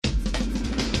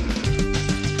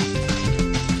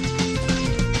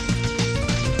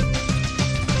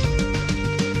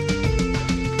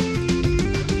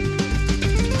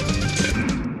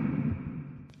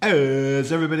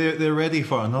Is everybody out there ready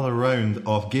for another round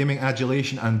of gaming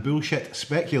adulation and bullshit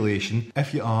speculation?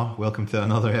 If you are, welcome to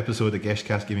another episode of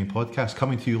Geshcast Gaming Podcast,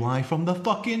 coming to you live from the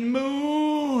fucking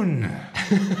moon.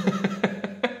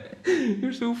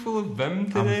 You're so full of vim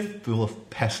today. I'm full of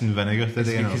piss and vinegar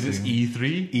today. Because it's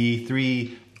E3?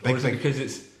 E3. Or is it because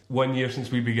it's 1 year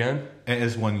since we began? It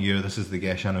is 1 year. This is the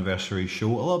Gesh anniversary show.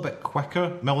 A little bit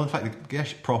quicker. Well, in fact, the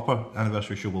Gesh proper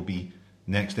anniversary show will be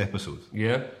next episode.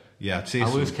 Yeah? Yeah, I'd say I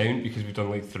so. lose count because we've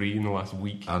done like 3 in the last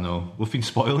week. I know. We've been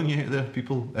spoiling you out there,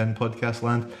 people in podcast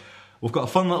land. We've got a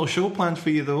fun little show planned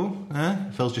for you, though.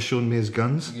 Phil's just showing me his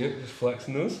guns. Yeah, just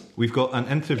flexing those. We've got an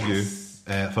interview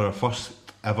for our first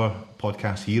ever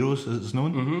podcast heroes, as it's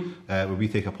known, where we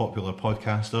take a popular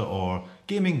podcaster or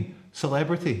gaming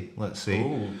celebrity, let's say.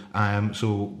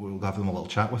 So we'll have them a little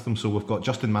chat with them. So we've got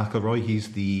Justin McElroy.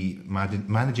 He's the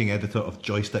managing editor of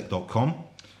joystick.com.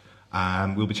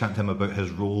 We'll be chatting to him about his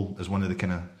role as one of the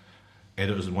kind of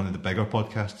editors of one of the bigger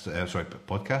podcasts,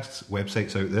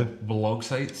 websites out there. Blog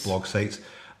sites.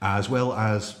 As well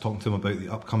as talking to him about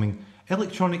the upcoming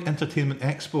Electronic Entertainment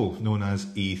Expo, known as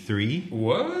E3.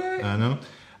 What? I know.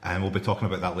 And we'll be talking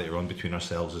about that later on between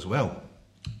ourselves as well.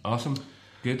 Awesome.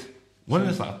 Good.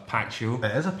 It's like a packed show.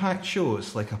 It is a packed show.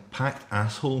 It's like a packed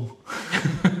asshole.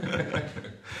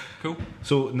 Cool.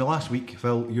 So in the last week,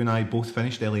 Phil, you and I both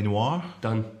finished L.A. Noire.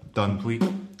 Done. Complete.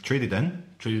 Traded in.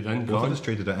 Gone. Both of us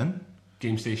traded it in.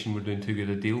 Game Station were doing too good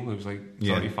a deal. It was like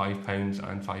 £35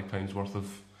 and £5 worth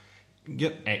of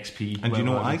XP. And do you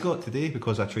know what I got today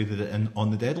because I traded it in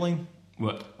on the deadline?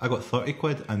 What? I got 30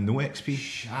 quid and no XP.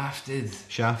 Shafted.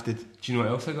 Do you know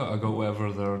what else I got? I got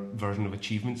whatever their version of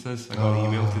achievements is. I got an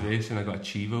email today saying I got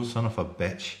Achievos. Son of a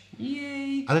bitch.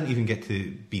 Yay! I didn't even get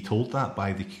to be told that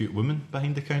by the cute woman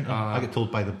behind the counter. I got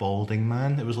told by the balding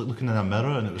man. It was like looking in a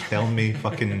mirror and it was telling me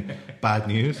fucking bad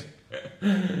news.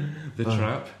 The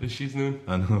trap, as she's known.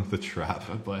 I know, the trap.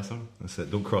 God bless her. That's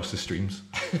it, don't cross the streams.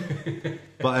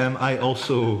 But I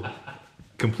also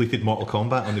completed Mortal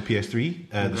Kombat on the PS3,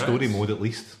 the story mode at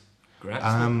least.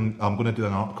 I'm going to do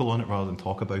an article on it rather than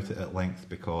talk about it at length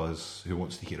because who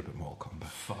wants to hear about Mortal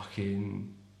Kombat?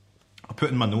 I put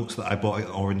in my notes that I bought an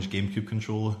orange GameCube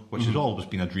controller, which has always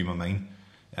been a dream of mine.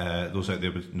 Those out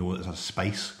there would know it as a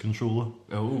Spice controller.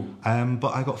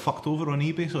 But I got fucked over on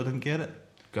eBay, so I didn't get it.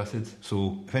 Gutted.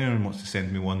 So if anyone wants to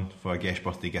send me one for a Gesh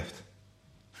birthday gift,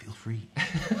 feel free.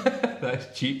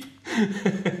 That's cheap.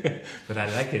 But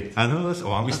I like it. I know this.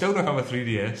 We still don't have a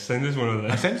 3DS. Send us one of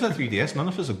them. I sent us a 3DS. None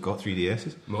of us have got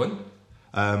 3DSs.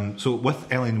 One? So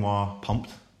with L.A. Noire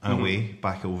pumped and away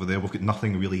back over there, we've got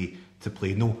nothing really to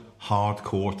play. No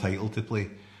hardcore title to play.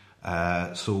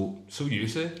 So you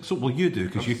say? So well, you do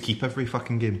because you keep every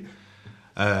fucking game.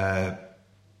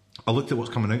 I looked at what's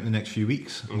coming out in the next few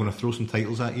weeks. I'm going to throw some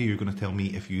titles at you. You're going to tell me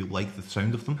if you like the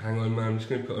sound of them. Hang on, man. I'm just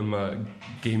going to put on my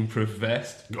game-proof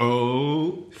vest.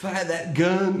 Oh! Fire that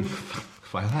gun!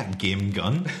 Fire that game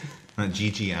gun. That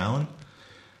G.G. Allen.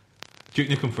 Duke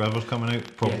Nukem Forever's coming out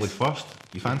probably first.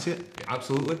 You fancy it?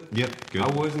 Absolutely. Yep, good.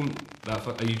 I wasn't that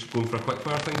far. Are you going for a quick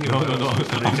fire thing here? No.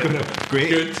 Great.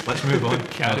 Good. Let's move on.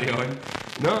 Carry on.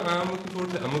 No, I'm looking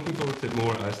forward to it. I'm looking forward to it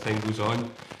more as time goes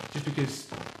on. Just because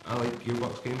I like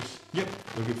Gearbox games. Yep.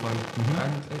 They're good fun.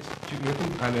 And it's Duke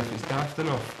Nukem. And if it's daft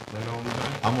enough, then I'll enjoy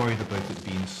it. I'm worried about it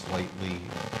being slightly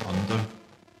under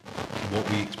what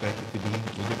we expect it to be,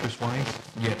 ludicrous-wise.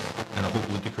 Yes. And I hope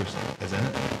Ludicrous is in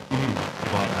it.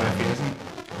 But if it isn't,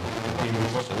 game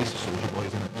over. At least the Soulja Boy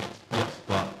is in it. Yes.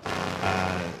 But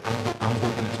I'm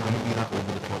hoping it's going to be that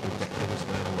over-the-top ridiculous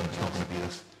level and it's not going to be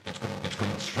this. It's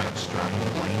going to strand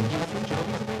blind.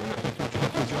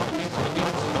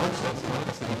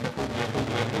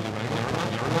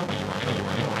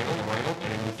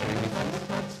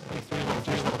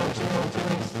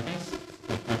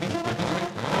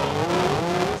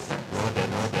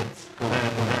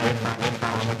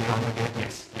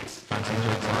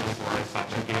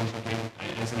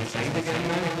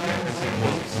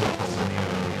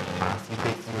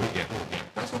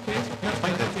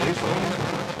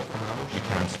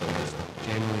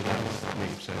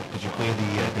 Did you play the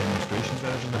demonstration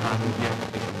version? In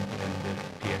the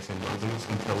PSN versions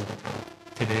until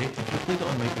today. Did you play it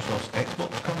on Microsoft's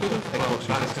Xbox computer? Well,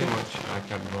 that's too much. I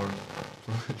can't be bothered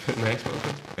putting the Xbox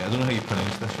in. I don't know how you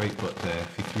pronounce this right, but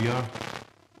F3R.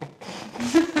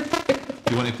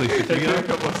 Do you want to play for 3R? A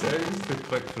couple of seconds to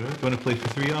click through. Do you want to play for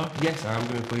 3R? Yes, I'm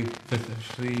going to play for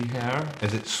 3R.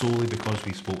 Is it solely because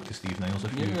we spoke to Steve Niles a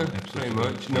few episodes pretty ago?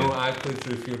 much. No, I played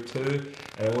through Fear 2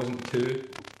 and I wasn't too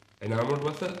enamoured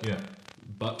with it. Yeah.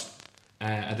 But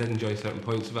I did enjoy certain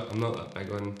points of it. I'm not that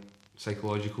big on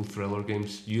psychological thriller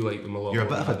games. You like them a lot You're a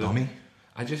more bit of than a I do. dummy.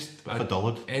 a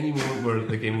dullard. Any moment where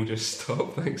the game will just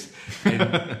stop, thanks,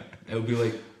 and it'll be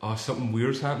like, oh, something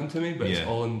weird's happened to me, but it's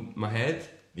all in my head.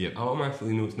 Yep. I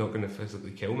automatically know it's not going to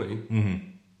physically kill me.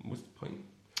 Mm-hmm. What's the point?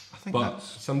 I think but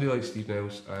somebody like Steve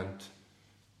Niles and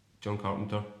John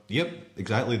Carpenter. Yep,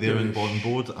 exactly. They're on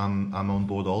board. I'm on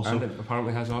board also. And it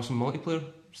apparently has awesome multiplayer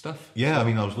stuff. Yeah, I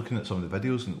mean, I was looking at some of the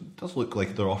videos, and it does look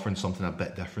like they're offering something a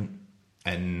bit different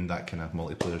in that kind of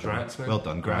multiplayer genre. Grats, man. Well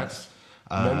done, Grats.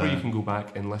 Remember, you can go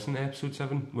back and listen to episode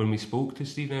 7 when we spoke to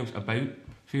Steve Niles about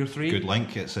Fear 3. Good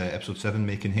link. It's episode 7,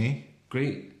 Making Hay.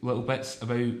 Great little bits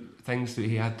about things that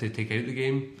he had to take out of the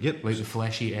game. Yep. Like the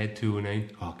fleshy Ed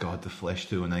 209. Oh god, the Flesh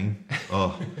 209.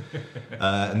 Oh.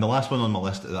 And the last one on my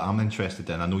list that I'm interested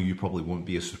in, I know you probably won't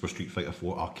be, a Super Street Fighter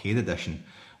 4 Arcade Edition.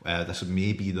 This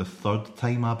may be the 3rd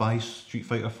time I buy Street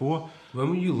Fighter 4. When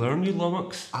will you learn, you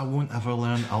lummox? I won't ever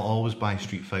learn. I'll always buy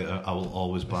Street Fighter. I will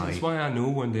always buy... That's why I know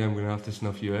one day I'm going to have to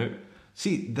snuff you out.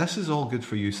 See, this is all good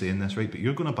for you saying this, right? But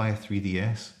you're going to buy a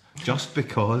 3DS just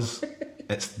because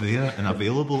it's there and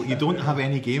available. You don't have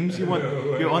any games you want.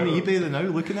 You're on eBay now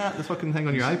looking at the fucking thing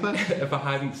on your iPad. If I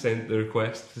hadn't sent the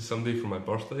request to somebody for my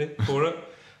birthday for it,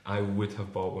 I would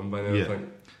have bought one by now. Yeah. I think.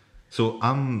 So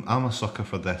I'm a sucker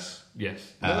for this. Yes,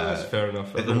 that's fair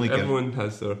enough. Everyone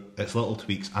has their... It's little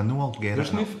tweaks. I know I'll get there's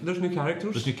it. There's new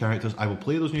characters. There's new characters. I will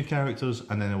play those new characters,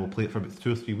 and then I will play it for about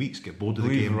 2 or 3 weeks, get bored of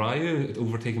the game. Ryu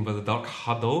overtaken by the Dark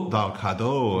Hado. Dark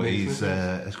Hado. It's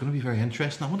going to be very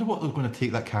interesting. I wonder what they're going to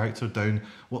take that character down.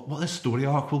 What his story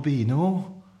arc will be,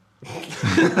 no?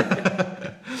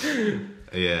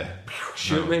 Yeah.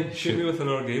 Shoot me with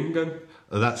another game gun.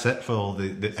 That's it for all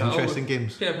the interesting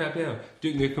games. Yeah.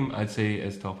 Duke Nukem, I'd say,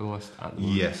 is top of the list at the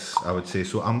moment. Yes, I would say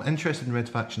so. I'm interested in Red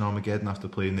Faction Armageddon after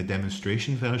playing the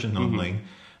demonstration version online.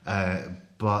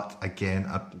 But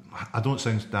again, I don't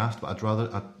sound daft, but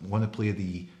I want to play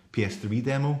the PS3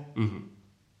 demo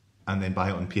and then buy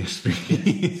it on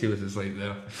PS3. See what it's like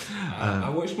there. I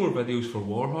watched more videos for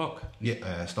Warhawk. Yeah,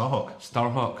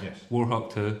 Starhawk. Yes.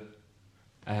 Warhawk 2.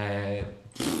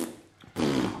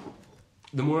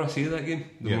 The more I see that game,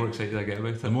 the more excited I get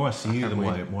about it. The more I see you, the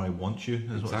more I want you.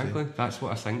 Exactly. That's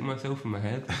what I think to myself in my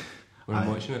head when I'm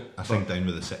watching it. I sink down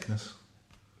with the sickness.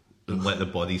 And let the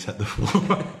bodies hit the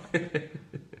floor.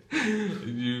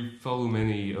 You follow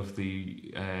many of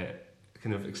the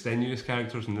kind of extenuous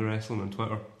characters in the wrestling on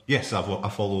Twitter? Yes, I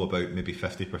follow about maybe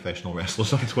 50 professional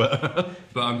wrestlers on Twitter.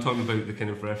 But I'm talking about the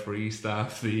kind of referee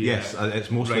staff, it's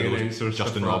mostly those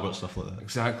Justin Roberts, stuff like that.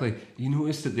 Exactly. You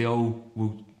notice that they all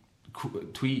will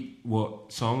tweet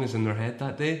what song is in their head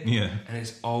that day, and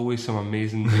it's always some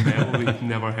amazing new metal that you've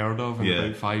never heard of in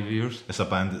about 5 years. It's a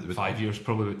band that 5 years,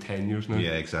 probably about 10 years now.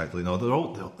 Yeah, exactly. No, they're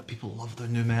all people love their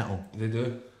new metal. They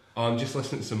do. Oh, I'm just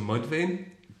listening to some Mudvayne.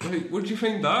 Right, where'd you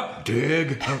find that?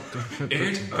 Dig it up.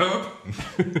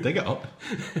 Dig it up.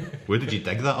 Where did you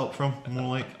dig that up from?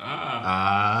 More like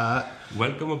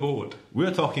welcome aboard.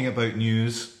 We're talking about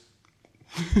news.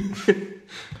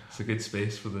 It's a good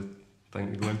space for the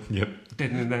thing to go in. Yep.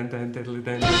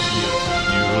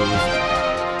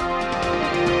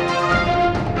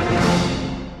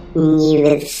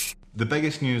 News. The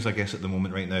biggest news, I guess, at the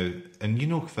moment right now, and you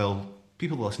know, Phil,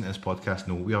 people that listen to this podcast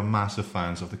know we are massive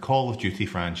fans of the Call of Duty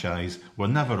franchise. We're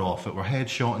never off it. We're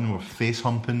headshotting, we're face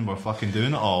humping, we're fucking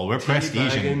doing it all. We're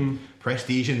prestiging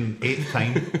 8th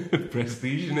time.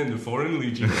 Prestiging in the Foreign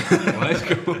Legion. Let's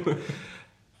go.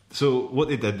 So what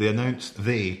they did, they announced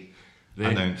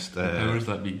announced the powers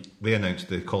that be. They announced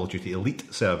the Call of Duty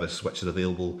Elite service, which is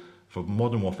available for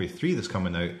Modern Warfare 3 that's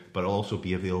coming out, but it'll also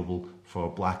be available for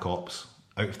Black Ops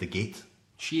out of the gate.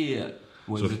 Shit.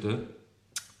 What does it do?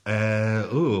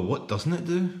 What doesn't it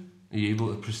do? Are you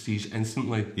able to prestige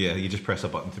instantly? Yeah, you just press a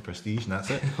button to prestige and that's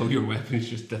it. All your weapons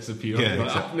just disappear. Yeah,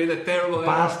 I've made a terrible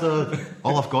bastard.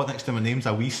 All I've got next to my name's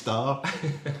a wee star.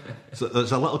 So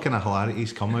there's a little kind of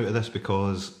hilarities come out of this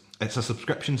because it's a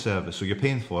subscription service, so you're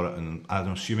paying for it, and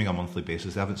I'm assuming a monthly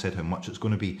basis. They haven't said how much it's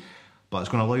going to be, but it's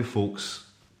going to allow folks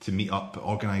to meet up,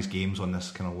 organise games on this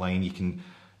kind of line. You can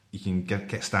get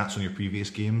stats on your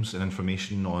previous games and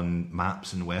information on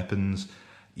maps and weapons.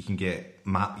 You can get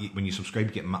when you subscribe,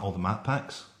 you get all the map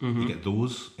packs. You get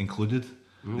those included.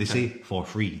 Okay. They say for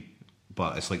free,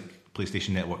 but it's like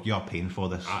PlayStation Network. You are paying for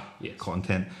this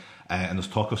content. And there's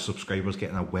talk of subscribers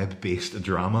getting a web-based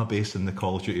drama based in the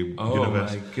Call of Duty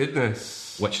universe. Oh my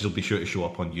goodness. Which will be sure to show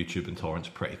up on YouTube and torrents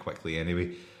pretty quickly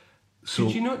anyway. So,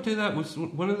 could you not do that? Was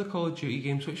one of the Call of Duty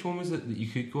games, which one was it that you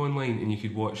could go online and you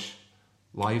could watch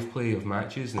live play of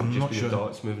matches and it would just be the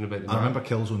dots moving about the map? I remember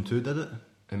Killzone 2 did it.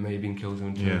 It may have been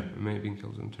Killzone 2. Yeah. It may have been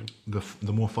Killzone 2.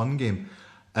 The more fun game.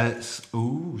 It's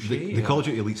the Call of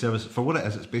Duty Elite service. For what it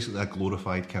is, it's basically a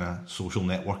glorified kind of social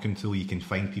networking tool. You can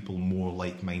find people more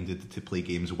like-minded to play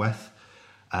games with.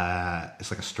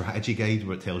 It's like a strategy guide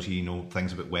where it tells you,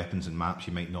 things about weapons and maps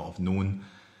you might not have known,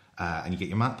 and you get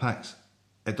your map packs.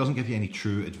 It doesn't give you any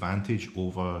true advantage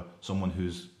over someone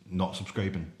who's not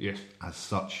subscribing. Yes. As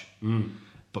such.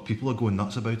 But people are going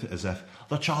nuts about it as if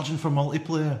they're charging for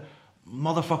multiplayer.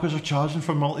 Motherfuckers are charging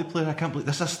for multiplayer. I can't believe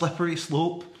this is a slippery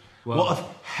slope. Well, what if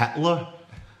Hitler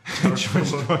charged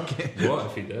for games? What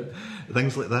if he did?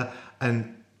 Things like that.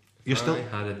 And you're still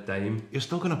had a dime. You're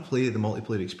still going to play the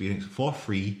multiplayer experience for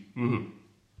free.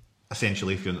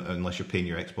 Essentially, unless you're paying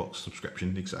your Xbox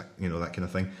subscription, that kind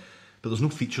of thing. But there's no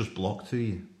features blocked to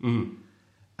you.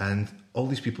 And all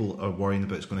these people are worrying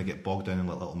about it's going to get bogged down in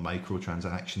little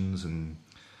microtransactions and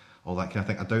all that kind of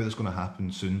thing. I doubt it's going to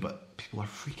happen soon, but people are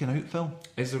freaking out, Phil.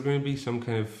 Is there going to be some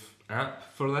kind of app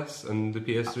for this and the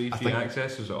PS3 free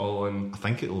access? Is it all on? I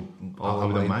think it'll. I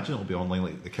would imagine it'll be online,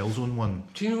 like the Killzone one.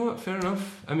 Do you know what? Fair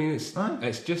enough. I mean,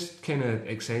 it's just kind of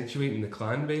accentuating the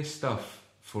clan-based stuff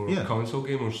for console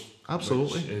gamers.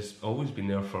 Absolutely, which has always been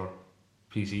there for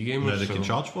PC gamers. Now they can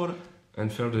charge for it.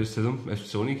 And fair dues to them. If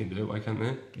Sony can do it, why can't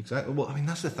they? Exactly. Well, I mean,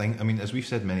 that's the thing. I mean, as we've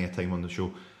said many a time on the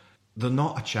show, they're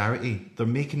not a charity. They're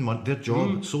making money. Their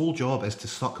sole job is to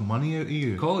suck money out of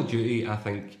you. Call of Duty, I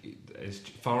think, is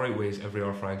far outweighs every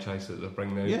other franchise that they're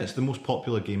bringing out. Yeah, it's the most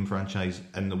popular game franchise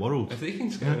in the world. If they can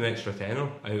get an extra tenner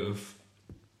out of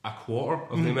a quarter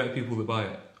of the amount of people that buy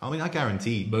it, I mean, I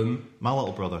guarantee. Boom. My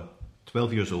little brother,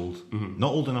 12 years old,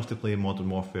 not old enough to play Modern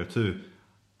Warfare 2.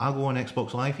 I go on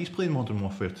Xbox Live. He's playing Modern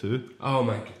Warfare 2. Oh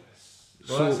my goodness!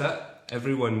 Well, that's it.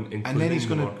 Everyone, including and then he's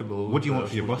going to. What do you want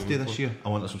for your birthday this year? I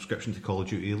want a subscription to Call of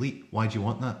Duty Elite. Why do you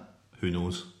want that? Who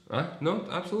knows? No,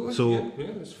 absolutely. So yeah,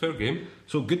 it's a fair game.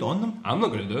 So good on them. I'm not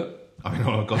going to do it. I mean,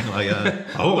 oh God, I'm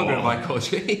not going to buy Call of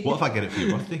Duty. What if I get it for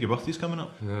your birthday? Your birthday's coming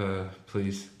up.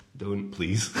 Please don't.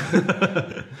 Please.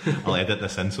 I'll edit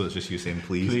this in so it's just you saying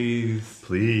please.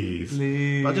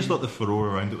 Please. But I just thought the furore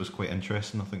around it was quite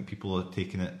interesting. I think people are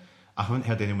taking it. I haven't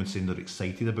heard anyone saying they're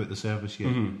excited about the service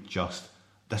yet. Just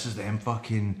this is them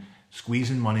fucking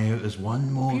squeezing money out as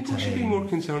one more People should be more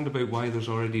concerned about why there's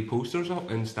already posters up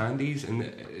and standees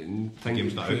and things. The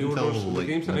game's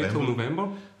not out until November.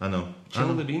 I know.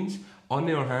 Chill the beans. On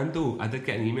the other hand, though, I did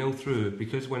get an email through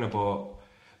because when I bought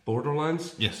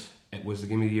Borderlands, yes, it was the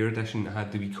Game of the Year edition. It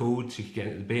had the wee code so you could get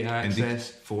into the beta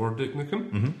access for Duke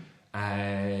Nukem.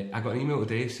 I got an email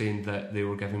today saying that they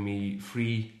were giving me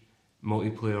free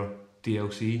multiplayer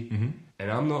DLC,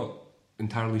 and I'm not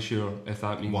entirely sure if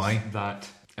that means that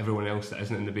everyone else that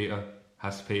isn't in the beta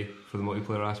has to pay for the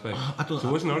multiplayer aspect. So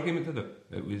it wasn't our game that did it.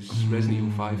 It was Resident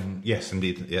Evil 5. Yes,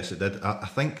 indeed. Yes, it did. I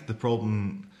think the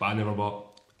problem... But I never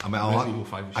bought Resident Evil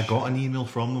 5. I got an email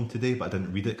from them today, but I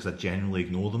didn't read it because I generally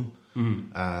ignore them.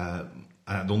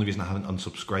 The only reason I haven't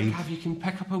unsubscribed... You can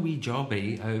pick up a wee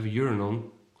jobby out of a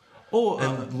urinal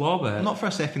and lob it. Not for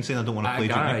a second saying I don't want to play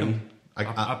Duke Nukem.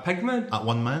 A pigman? At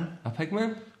one man? A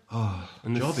pigman? Oh,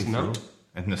 in the snout.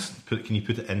 Can you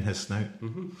put it in his snout?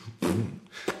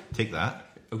 Take that.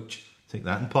 Ouch. Take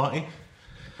that and party.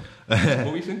 What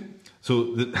were you saying?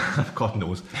 So, God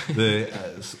knows.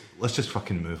 Let's just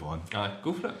fucking move on.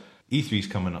 Go for it. E3's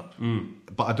coming up.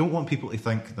 But I don't want people to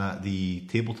think that the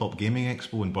Tabletop Gaming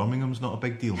Expo in Birmingham's not a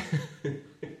big deal.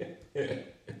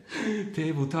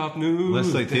 Tabletop news.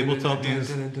 Let's like tabletop news.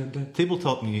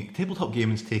 Tabletop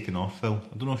gaming's taken off, Phil.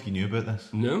 I don't know if you knew about this.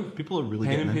 No. People are really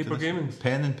getting into this. Gaming.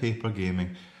 Pen and paper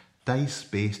gaming.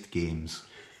 Dice-based games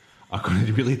are going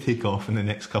to really take off in the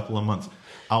next couple of months.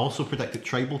 I also predict that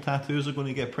tribal tattoos are going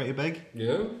to get pretty big.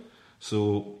 Yeah.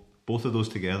 So both of those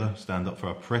together stand up for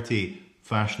a pretty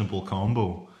fashionable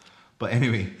combo. But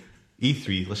anyway,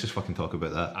 E3, let's just fucking talk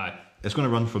about that. Aye. It's going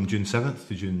to run from June 7th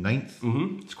to June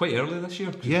 9th. It's quite early this year,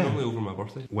 because it's normally over my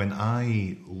birthday. When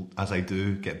I, as I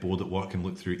do, get bored at work and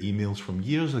look through emails from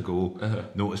years ago,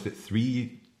 noticed that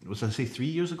 3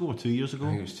 years ago or 2 years ago? I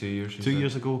think it was 2 years. 2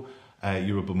 years ago,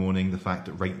 you were bemoaning the fact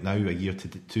that right now,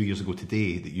 2 years ago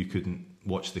today, that you couldn't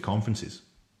watch the conferences.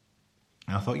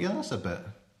 And I thought, that's a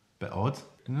bit odd.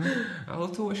 I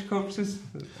love to watch conferences.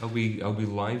 I'll be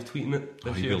live tweeting it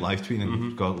this year. You'll be live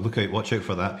tweeting. God, watch out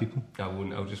for that, people. I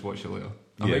won't. I'll just watch it later.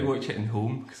 I might watch it in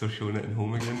home because they're showing it in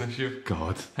home again this year.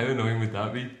 God, how annoying would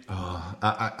that be?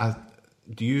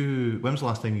 When was the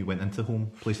last time you went into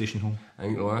home, PlayStation Home? I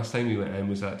think the last time we went in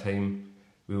was that time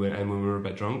we went in when we were a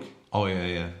bit drunk. Oh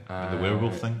yeah. The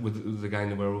werewolf thing with the guy in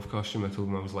the werewolf costume. I told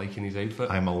him I was liking his outfit.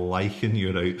 I'm liking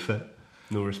your outfit.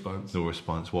 No response.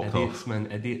 Walked idiots, off.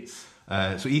 Man, idiots.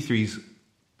 So E3's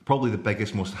probably the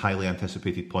biggest, most highly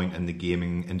anticipated point in the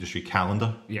gaming industry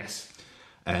calendar. Yes.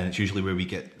 and it's usually where we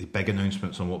get the big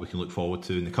announcements on what we can look forward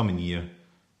to in the coming year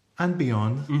and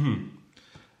beyond. Mm-hmm.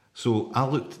 So I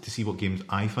looked to see what games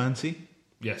I fancy.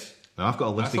 Yes. Now I've got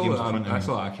a list of games in front of me. That's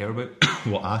all I care about.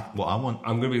 what I want.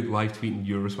 I'm going to be live tweeting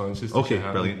your responses. Okay,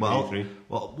 brilliant. Well,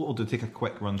 what we'll do, take a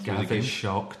quick run through the Gav games. is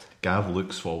shocked. Gav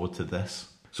looks forward to this.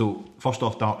 So first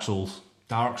off, Dark Souls.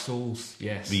 Dark Souls,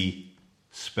 yes. The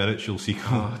spiritual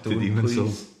sequel to Demon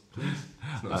Souls. Please.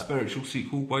 It's not a spiritual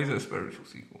sequel. Why is it a spiritual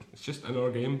sequel? It's just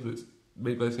another game that's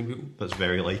made by the same people. That's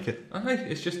very like it. Aye,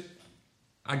 it's just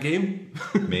a game.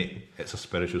 Mate, it's a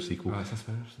spiritual sequel. Oh, it's a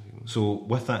spiritual sequel. So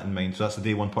with that in mind, so that's the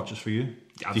day one purchase for you?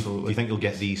 Absolutely. Do you think you'll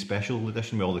get the special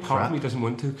edition with all the Part crap? of me doesn't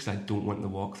want to because I don't want the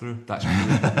walkthrough. That's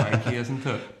really wanky, isn't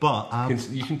it? But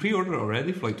you can pre-order it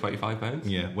already for like £25.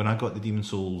 yeah, when I got the Demon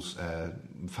Souls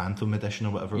Phantom edition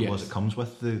or whatever it was, it comes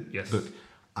with the book.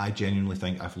 I genuinely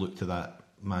think I've looked to that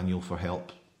manual for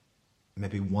help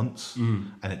maybe once,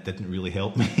 and it didn't really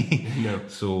help me. No.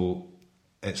 So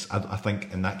I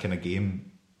think in that kind of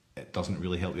game, it doesn't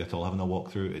really help you at all having a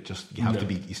walkthrough. It just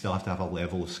you still have to have a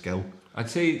level of skill. I'd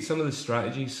say some of the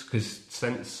strategies, because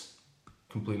since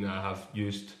completing that, I have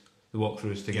used the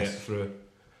walkthroughs to get through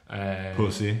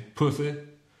Pussy.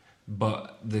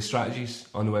 But the strategies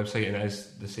on the website, and it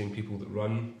is the same people that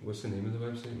run. What's the name of the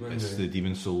website? Man? It's the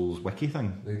Demon Souls wiki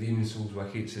thing. The Demon Souls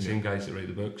wiki. It's the same guys that write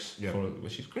the books,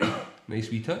 which is great.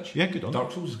 Nice wee touch. Yeah, good on.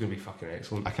 Dark Souls is going to be fucking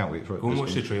excellent. I can't wait for it. Go and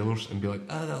watch the trailers and be like,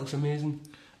 that looks amazing.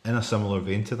 In a similar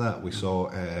vein to that, we saw,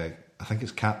 I think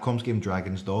it's Capcom's game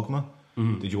Dragon's Dogma.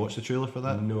 Did you watch the trailer for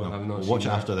that? No, I have not. We'll watch it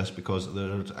after this because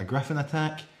there's a griffin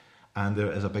attack and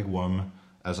there is a big worm,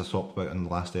 as I talked about in the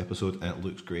last episode, and it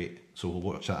looks great. So we'll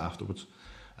watch that afterwards.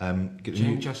 Do you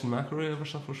think Justin McElroy ever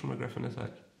suffers from a griffin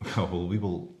attack? Oh, well, we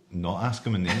will not ask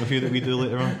him in the interview that we do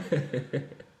later on.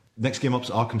 Next game up is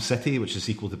Arkham City, which is a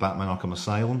sequel to Batman Arkham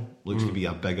Asylum. Looks to be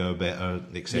a bigger, better,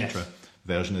 etc.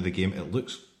 version of the game. It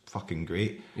looks fucking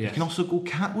great. Yes. You can also go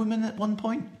Catwoman at one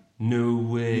point. No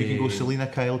way. You can go Selena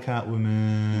Kyle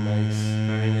Catwoman. Nice,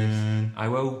 very nice. I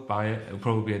will buy it. It'll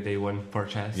probably be a day one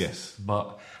purchase. Yes.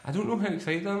 But I don't know how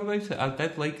excited I am about it. I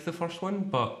did like the first one,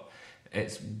 but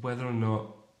it's whether or not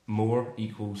more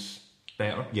equals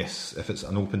better. Yes, if it's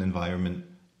an open environment,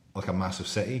 like a massive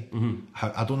city.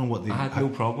 I don't know what they... I had no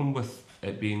problem with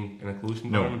it being in a closed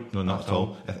environment. No, not at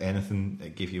all. If anything,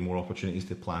 it gave you more opportunities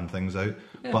to plan things out.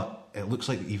 Yeah. But it looks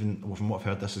like even, from what I've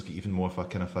heard, this is even more of a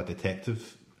kind of a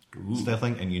detective style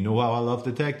thing. And you know how I love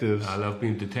detectives. I love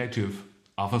being detective.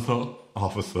 Officer.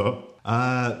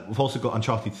 We've also got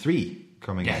Uncharted 3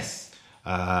 coming in. Yes.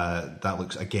 That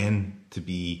looks, again, to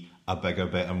be a bigger,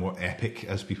 better, more epic,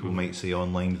 as people might say,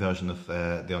 online version of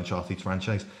the Uncharted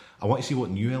franchise. I want to see what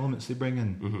new elements they bring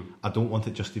in. I don't want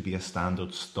it just to be a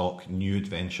standard stock new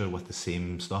adventure with the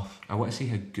same stuff. I want to see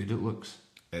how good it looks.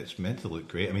 It's meant to look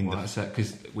great. I mean, that's it,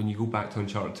 because when you go back to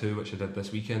Uncharted 2, which I did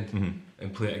this weekend,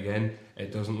 and play it again,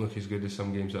 it doesn't look as good as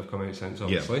some games that have come out since,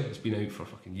 obviously. It's been out for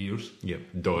fucking years. Yep.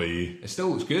 It still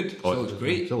looks good. Still looks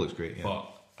great. Still looks great, yeah.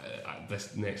 But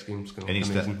this next game's going to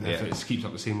look amazing. If it keeps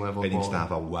up the same level. It needs to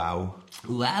have a wow.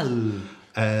 Wow.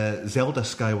 Zelda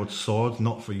Skyward Sword,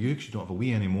 not for you because you don't have a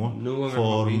Wii anymore. No longer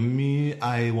for me,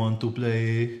 I want to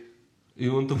play.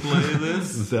 You want to play this?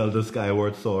 Zelda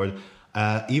Skyward Sword.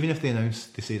 Even if they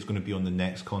say it's going to be on the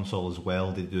next console as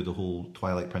well, they do the whole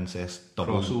Twilight Princess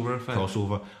double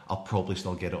crossover. I'll probably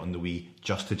still get it on the Wii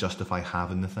just to justify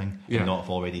having the thing and not have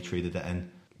already traded it in.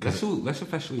 This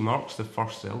officially marks the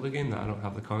first Zelda game that I don't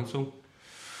have the console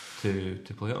to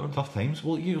play it on. Tough times.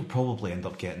 Well, you'll probably end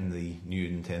up getting the new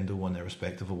Nintendo one,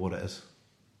 irrespective of what it is.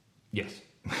 Yes.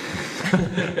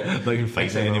 Not even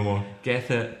fight it anymore.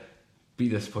 Get it, be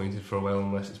disappointed for a while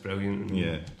unless it's brilliant,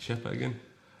 and ship it again.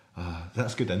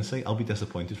 That's good insight. I'll be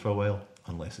disappointed for a while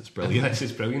unless it's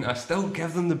brilliant. I still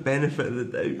give them the benefit of the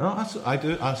doubt. Oh, I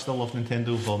do. I still love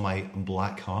Nintendo with all my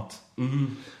black heart.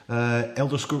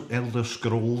 Elder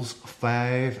Scrolls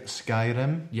 5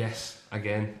 Skyrim. Yes,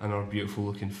 again, another beautiful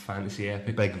looking fantasy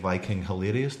epic. Big Viking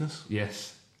hilariousness.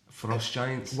 Yes. Frost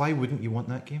Giants. Why wouldn't you want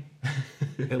that game?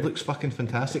 It looks fucking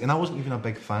fantastic. And I wasn't even a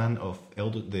big fan of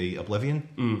the Oblivion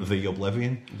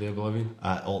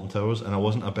at Alton Towers, and I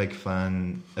wasn't a big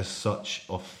fan as such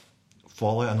of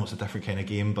Fallout. I know it's a different kind of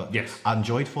game, but I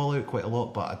enjoyed Fallout quite a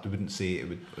lot, but I wouldn't say it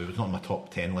was not in my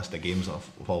top 10 list of games of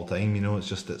all time. You know,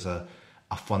 it's a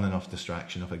fun enough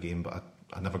distraction of a game, but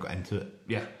I never got into it.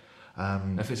 Yeah.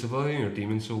 If it's Oblivion or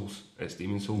Demon Souls, it's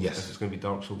Demon Souls. Yes. If it's going to be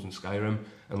Dark Souls and Skyrim,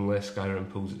 unless Skyrim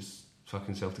pulls its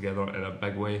fucking self together in a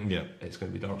big way, it's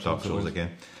going to be Dark Souls. Dark Souls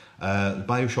again.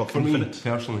 Bioshock for Infinite. Me,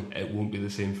 personally, it won't be the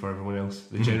same for everyone else.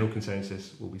 The general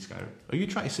consensus will be Skyrim. Are you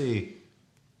trying to say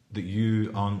that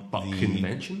you aren't buck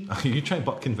convention. Are you trying to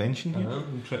buck convention here?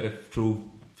 I'm trying to throw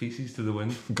feces to the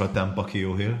wind. Goddamn Bucky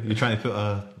O'Hare. You're trying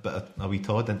to put a wee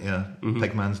Todd into a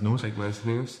pigman's nose. Pigman's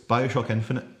nose. Bioshock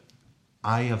Infinite.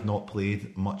 I have not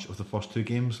played much of the first two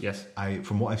games. Yes.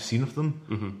 From what I've seen of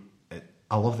them,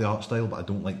 I love the art style, but I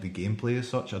don't like the gameplay as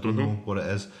such. I don't know what it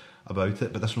is about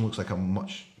it, but this one looks like a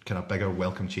much kind of bigger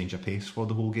welcome change of pace for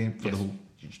the whole game.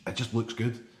 It just looks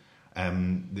good.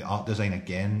 The art design,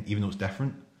 again, even though it's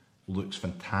different, looks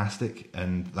fantastic,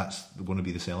 and that's going to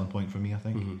be the selling point for me, I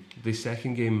think. The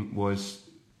second game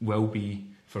will be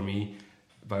for me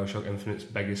Bioshock Infinite's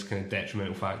biggest kind of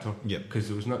detrimental factor. Because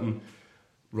there was nothing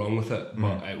wrong with it,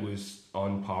 but it was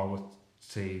on par with,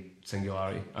 say,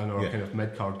 Singularity, another kind of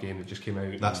mid-card game that just came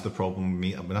out. That's the problem with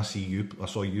me. When I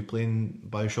saw you playing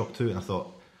Bioshock 2, and I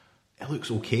thought, it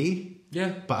looks okay.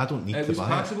 Yeah, but I don't need to buy it. It was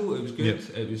passable. It was good.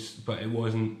 But it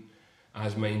wasn't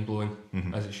as mind blowing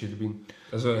as it should have been,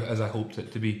 as I hoped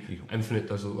it to be. Infinite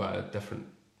does look like a different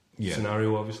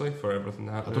scenario, obviously, for everything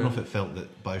that happened. I don't know if it felt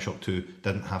that Bioshock 2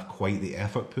 didn't have quite the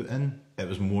effort put in. It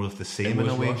was more of the same in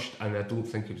a way. Rushed, and I don't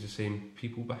think it was the same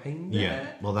people behind it. Yeah,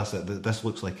 well, that's it. This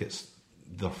looks like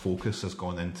their focus has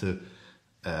gone into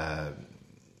Bioshock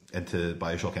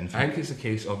Infinite. I think it's a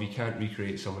case of you can't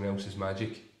recreate someone else's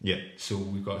magic. Yeah. So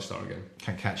we've got to start again.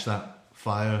 Can't catch that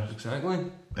fire. Exactly.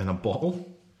 In a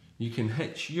bottle. You can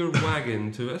hitch your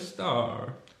wagon to a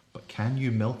star. But can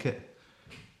you milk it?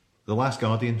 The Last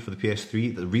Guardian for the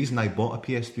PS3. The reason I bought a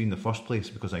PS3 in the first place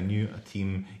because I knew a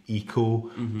Team Eco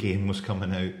game was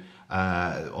coming out.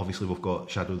 Obviously, we've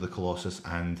got Shadow of the Colossus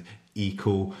and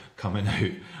Eco coming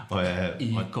out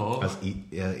as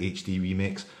HD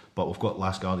remakes. But we've got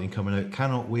Last Guardian coming out.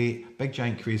 Cannot wait. Big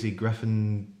giant crazy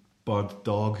griffin bird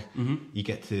dog. You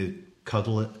get to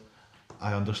cuddle it.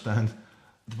 I understand.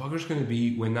 The bugger's going to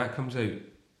be when that comes out.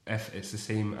 If it's the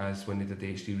same as when they did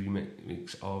the HD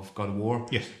remakes of God of War,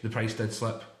 the price did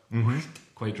slip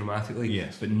quite dramatically,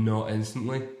 but not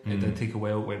instantly. It did take a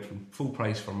while. It went from full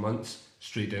price for months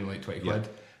straight down like 20 quid.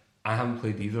 I haven't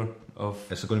played either of.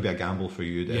 It's going to be a gamble for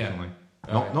you, definitely.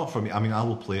 Not for me. I mean, I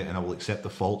will play it and I will accept the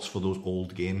faults for those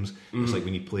old games. It's like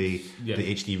when you play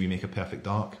the HD remake of Perfect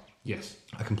Dark. Yes,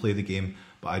 I can play the game,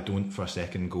 but I don't for a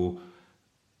second go,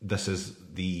 this is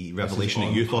the revelation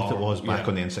that you thought it was back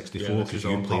on the N64 because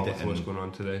you played it. What's going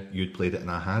on today? You'd played it and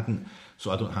I hadn't,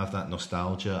 so I don't have that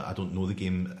nostalgia. I don't know the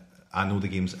game. I know the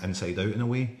game's inside out in a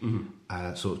way,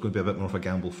 so it's going to be a bit more of a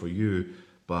gamble for you.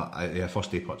 But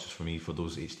first day purchase for me for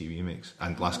those HD remakes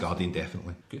and Last Guardian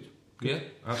definitely. Good. Yeah,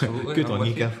 absolutely. Good on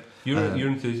you, Gav. Your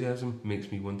enthusiasm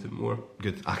makes me want it more.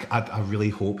 Good. I really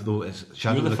hope though.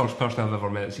 You're the first person I've ever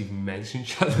met that's even mentioned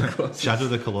Shadow of the Colossus. Shadow of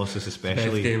the Colossus,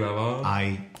 especially. Best game ever.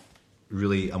 I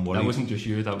really am worried. That wasn't just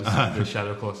you. That was the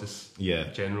Shadow of the Colossus.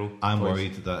 General. I'm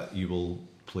worried that you will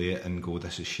play it and go,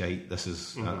 "This is shite. This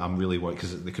is." I'm really worried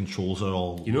because the controls are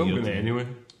all. You know, I'm going to anyway.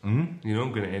 You know,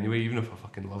 I'm going to anyway, even if I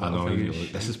fucking love it. I know.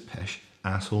 This is pish,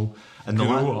 asshole. And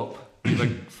grow up. You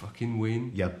big fucking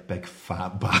Wayne. You big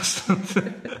fat bastard.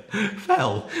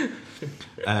 Phil.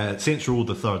 Saints Row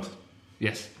the third.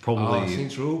 Yes. Probably.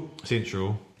 Saints Row. Saints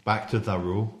Row. Back to the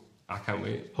row. I can't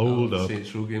wait. Hold up.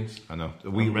 Saints Row games. I know.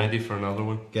 We're ready for another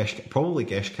one. Probably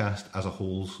Geshcast as a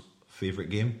whole's favourite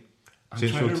game. I'm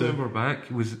trying to remember back.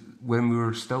 Was when we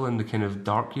were still in the kind of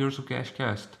dark years of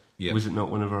Geshcast. Yeah. Was it not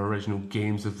one of our original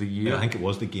games of the year? Yeah, I think it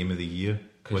was the game of the year.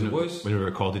 Because it was. When we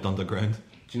recorded underground.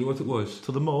 Do you know what it was?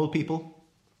 To the mall people.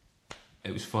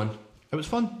 It was fun. It was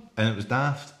fun. And it was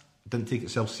daft. Didn't take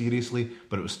itself seriously,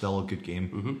 but it was still a good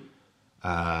game.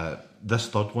 This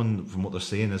third one, from what they're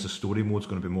saying, is the story mode's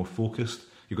going to be more focused.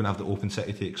 You're going to have the open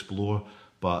city to explore,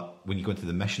 but when you go into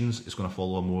the missions, it's going to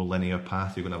follow a more linear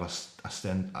path. You're going to have a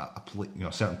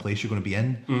certain place you're going to be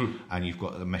in, and you've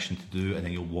got a mission to do, and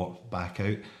then you'll walk back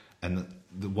out. And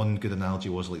the one good analogy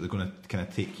was like they're going to kind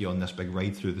of take you on this big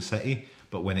ride through the city,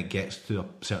 but when it gets to a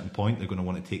certain point, they're going to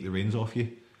want to take the reins off you.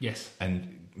 Yes.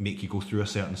 And make you go through a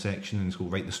certain section and go,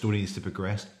 right, the story needs to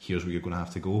progress. Here's where you're going to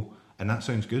have to go. And that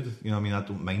sounds good. You know what I mean? I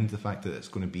don't mind the fact that it's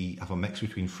going to have a mix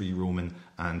between free roaming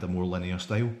and a more linear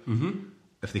style.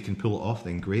 If they can pull it off,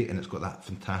 then great. And it's got that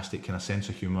fantastic kind of sense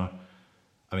of humour.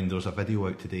 I mean, there's a video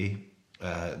out today.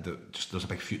 There's a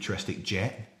big futuristic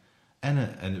jet in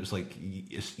it, and it was like you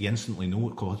instantly know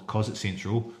because it's Saints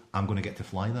Row, I'm going to get to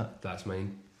fly that. That's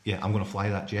mine. Yeah, I'm going to fly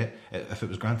that jet. If it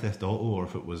was Grand Theft Auto or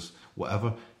if it was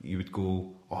whatever, you would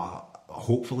go, oh,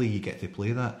 hopefully you get to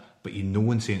play that. But you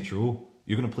know in Saints Row,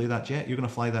 you're going to play that jet, you're going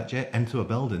to fly that jet into a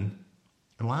building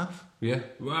and laugh. Yeah.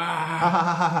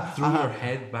 Throw your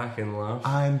head back and laugh.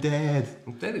 I'm dead.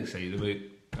 I'm dead excited about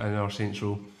our Saints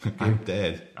Row. I'm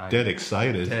dead. Dead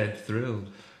excited. Dead thrilled.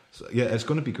 So, yeah, it's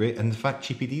going to be great. And in fact,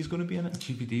 Cheapy D is going to be in it.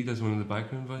 Cheapy D does one of the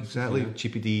background voices. Exactly. Yeah.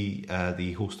 Cheapy D,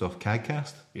 the host of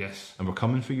CADcast. Yes. And we're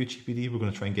coming for you, Cheapy D. We're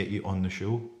going to try and get you on the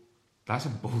show. That's a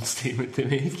bold statement to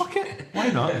make. Fuck it.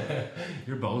 Why not?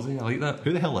 You're ballsy. I like that.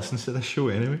 Who the hell listens to this show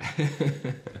anyway?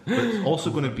 But it's also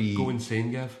going to be... Go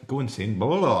insane, Gav. Go insane. Blah,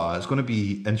 blah, blah. It's going to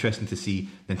be interesting to see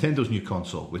Nintendo's new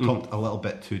console. We talked a little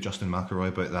bit to Justin McElroy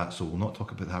about that, so we'll not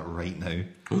talk about that right now.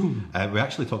 We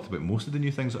actually talked about most of the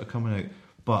new things that are coming out.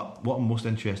 But what I'm most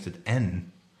interested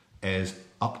in is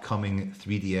upcoming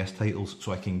 3DS titles,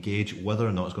 so I can gauge whether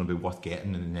or not it's going to be worth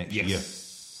getting in the next year.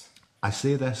 I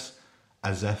say this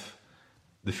as if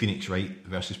the Phoenix Wright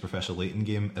versus Professor Layton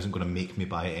game isn't going to make me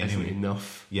buy it anyway. Isn't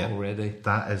enough already.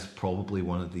 That is probably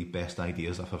one of the best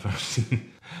ideas I've ever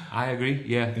seen. I agree,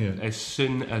 yeah. As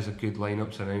soon as a good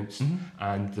lineup's announced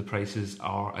and the prices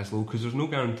are as low, because there's no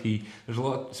guarantee. There's a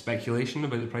lot of speculation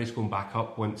about the price going back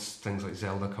up once things like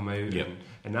Zelda come out,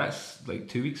 and that's like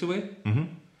 2 weeks away.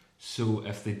 So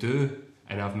if they do,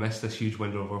 and I've missed this huge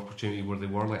window of opportunity where they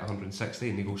were like 160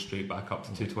 and they go straight back up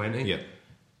to 220,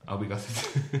 I'll be gutted.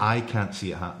 I can't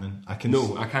see it happening. I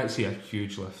can't see a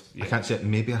huge lift. I can't see it.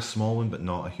 Maybe a small one, but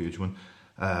not a huge one.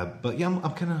 But yeah, I'm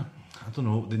kind of, I don't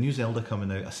know, the new Zelda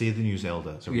coming out. I say the new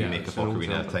Zelda. It's a remake of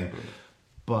Ocarina of Time.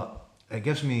 But it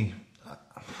gives me,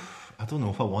 I don't know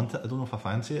if I want it. I don't know if I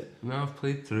fancy it. No, I've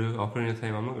played through Ocarina of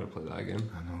Time. I'm not going to play that again.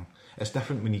 I know. It's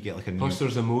different when you get like a new... Plus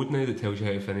there's a mode now that tells you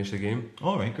how to finish the game.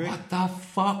 All right, great. What the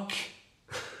fuck?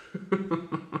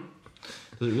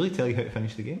 Does it really tell you how to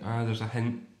finish the game? There's a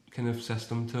hint kind of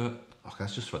system to it. Oh,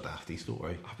 that's just for dafties, don't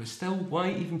worry. But still,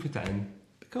 why even put it in?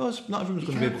 Because not everyone's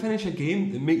going to be able to finish a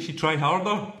game that makes you try harder.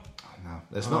 Oh, no,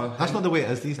 it's not. That's not the way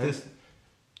it is these days.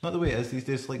 Not the way it is these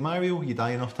days. Like Mario, you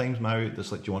die enough times. Mario,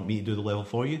 it's like, do you want me to do the level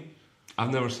for you?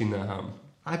 I've never seen that happen.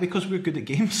 Because we're good at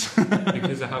games.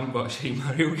 Because I haven't got a shite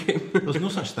Mario game. There's no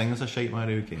such thing as a shite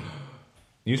Mario game.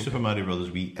 New Super Mario Bros.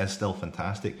 Wii is still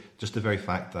fantastic. Just the very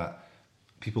fact that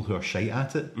people who are shite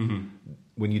at it,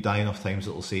 when you die enough times,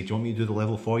 it'll say, do you want me to do the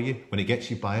level for you? When it gets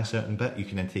you by a certain bit, you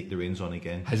can then take the reins on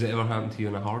again. Has it ever happened to you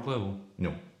on a hard level?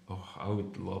 No. Oh, I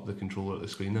would love the controller at the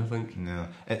screen, I think. No.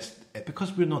 It's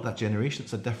because we're not that generation.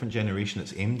 It's a different generation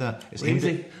it's aimed at. It's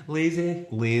lazy.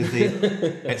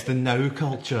 It's the now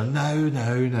culture.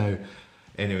 Now.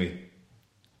 Anyway,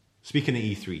 speaking of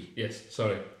E3. Yes,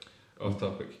 sorry. Off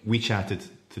topic. We chatted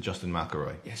to Justin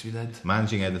McElroy. Yes, we did.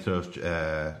 Managing editor of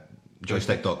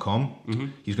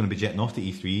joystick.com. He's going to be jetting off to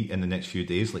E3 in the next few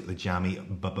days, like the jammy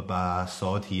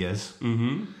sod he is.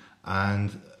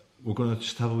 And we're going to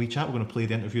just have a wee chat. We're going to play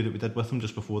the interview that we did with him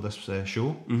just before this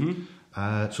show.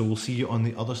 So we'll see you on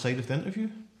the other side of the interview.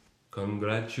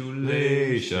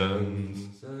 Congratulations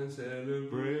and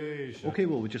celebration. Okay,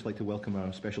 well, we'd just like to welcome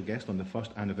our special guest on the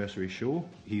first anniversary show.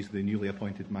 He's the newly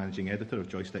appointed managing editor of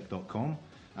joystick.com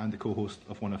and the co-host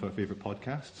of one of our favourite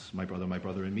podcasts, My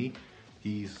Brother and Me.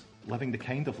 He's living the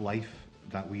kind of life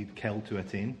that we'd kill to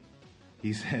attain.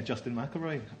 He's Justin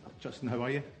McElroy. Justin, how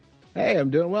are you? Hey, I'm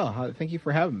doing well. Thank you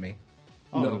for having me.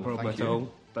 No problem at all.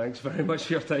 Thanks very much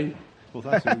for your time. Well,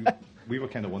 that's we were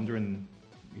kind of wondering,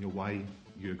 why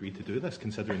you agreed to do this,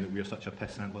 considering that we're such a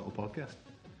pissant little podcast.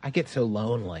 I get so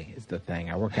lonely is the thing.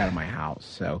 I work out of my house,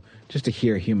 so just to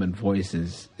hear human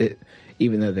voices,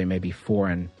 even though they may be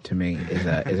foreign to me,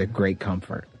 is a great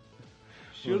comfort.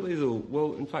 Surely though,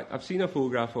 well, in fact, I've seen a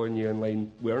photograph on you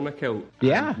online wearing a kilt.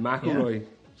 Yeah. McElroy. Yeah.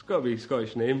 It's got to be a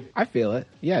Scottish name. I feel it.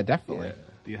 Yeah, definitely. Yeah.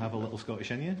 Do you have a little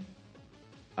Scottish in you?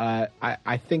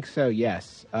 I think so,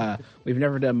 yes. We've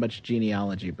never done much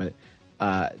genealogy, but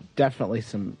definitely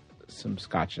some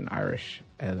Scotch and Irish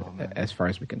as far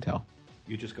as we can tell.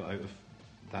 You just got out of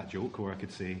that joke where I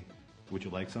could say, would you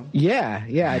like some? Yeah.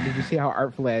 Did you see how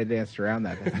artfully I danced around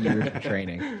that? That's years of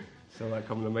training. So that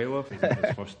coming a mile off? Is it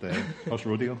his first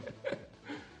rodeo?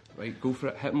 Right, go for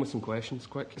it. Hit him with some questions,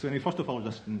 quick. So anyway, first of all,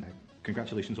 just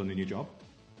congratulations on the new job.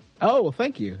 Oh, well,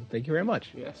 thank you. Thank you very much.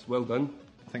 Yes, well done.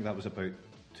 I think that was about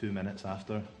 2 minutes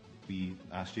after we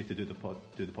asked you to do the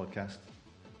podcast.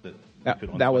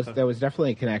 There was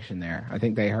definitely a connection there. I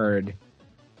think they heard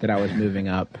that I was moving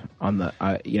up on the,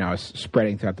 I was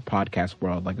spreading throughout the podcast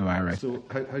world like a virus. So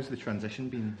how's the transition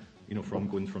been? From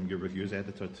going from your reviews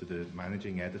editor to the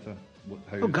managing editor.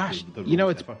 Oh gosh,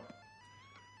 it's. Differ?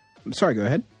 I'm sorry. Go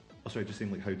ahead. Oh, sorry, just saying,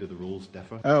 like, how do the roles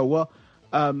differ? Oh well,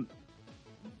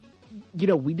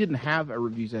 we didn't have a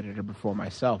reviews editor before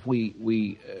myself.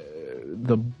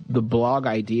 The blog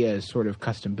idea is sort of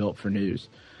custom built for news.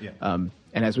 Yeah. And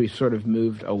as we've sort of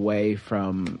moved away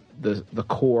from the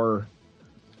core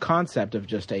concept of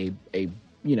just a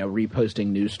reposting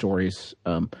news stories,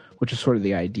 which is sort of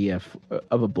the idea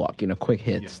of a blog, quick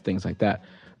hits, things like that.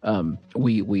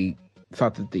 we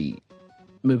thought that the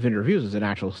move into reviews was a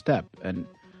natural step, and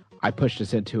I pushed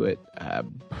us into it.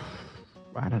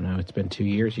 I don't know. It's been 2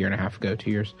 years, year and a half ago, 2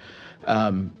 years,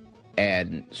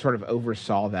 and sort of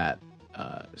oversaw that.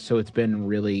 So it's been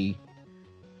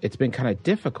kind of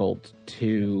difficult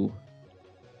to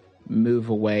move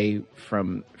away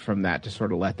from that, to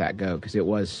sort of let that go, because it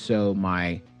was so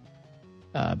my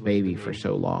baby for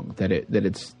so long that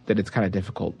it's kind of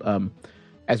difficult.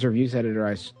 As a reviews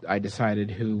editor, I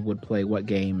decided who would play what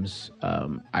games.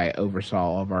 I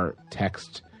oversaw all of our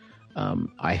text.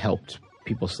 I helped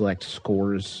people select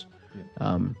scores,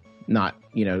 not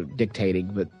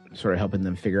dictating, but sort of helping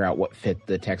them figure out what fit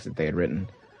the text that they had written.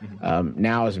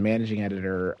 Now, as a managing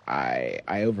editor, I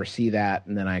oversee that,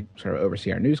 and then I sort of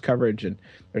oversee our news coverage, and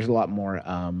there's a lot more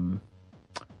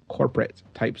corporate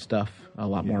type stuff, a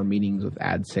lot more meetings with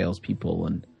ad salespeople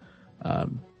and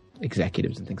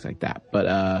executives and things like that.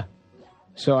 But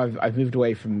so I've moved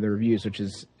away from the reviews, which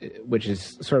is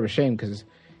sort of a shame, because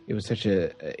it was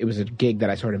a gig that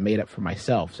I sort of made up for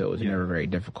myself, so it was never very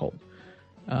difficult.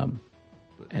 And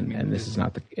this is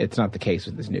not the case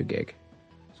with this new gig.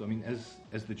 So I mean,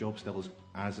 is the job still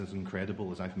as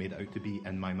incredible as I've made it out to be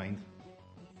in my mind?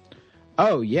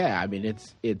 Oh yeah, I mean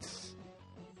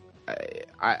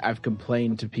I've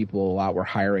complained to people a lot. We're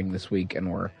hiring this week,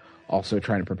 and we're also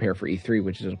trying to prepare for E3,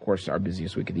 which is of course our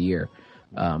busiest week of the year.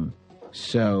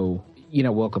 So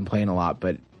we'll complain a lot,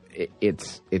 but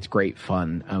it's great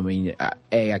fun. I mean,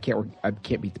 I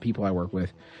can't beat the people I work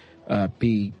with.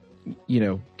 B,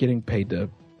 getting paid to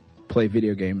play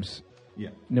video games. Yeah.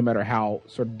 No matter how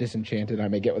sort of disenchanted I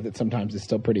may get with it, sometimes it's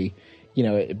still pretty.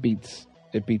 It beats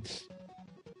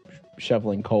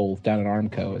shoveling coal down at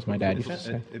Armco, as my dad used to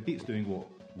say. It beats doing what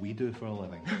we do for a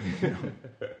living.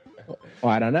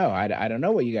 Well, I don't know. I don't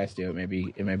know what you guys do. It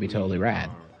may be totally rad.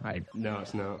 No,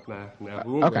 it's not. Nah. We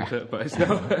won't go into it, but it's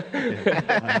not.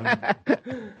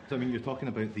 So I mean, you're talking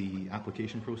about the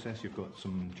application process. You've got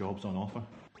some jobs on offer.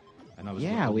 And I was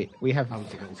we have. I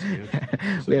was a little scared.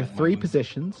 So we have 3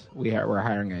 positions. We're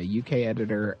hiring a UK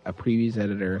editor, a previews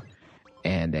editor,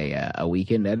 and a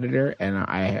weekend editor. And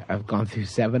I've gone through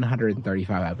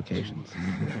 735 applications.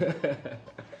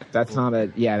 That's not a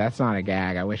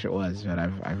gag. I wish it was, but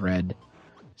I've read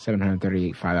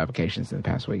 735 applications in the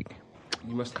past week.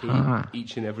 You must hate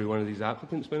each and every one of these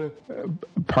applicants, Benny.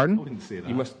 Pardon? I wouldn't say that.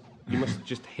 You must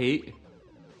just hate.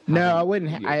 No, I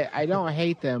wouldn't. I don't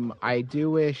hate them. I do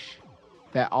wish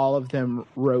that all of them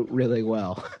wrote really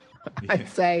well. I'd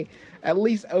say at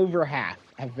least over half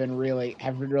have been really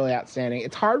outstanding.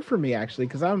 It's hard for me actually,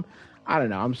 because I'm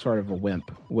sort of a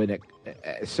wimp when it.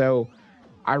 So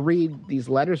I read these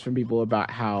letters from people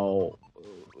about how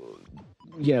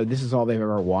this is all they've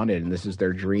ever wanted and this is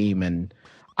their dream, and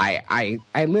I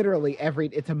literally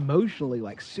it's emotionally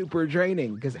like super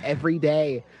draining, because every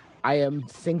day I am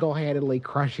single-handedly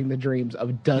crushing the dreams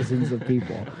of dozens of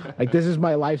people. Like, this is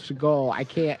my life's goal. I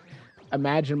can't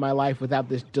imagine my life without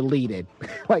this deleted.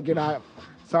 Like,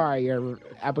 sorry, your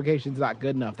application's not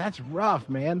good enough. That's rough,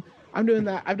 man. I'm doing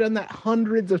that. I've done that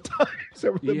hundreds of times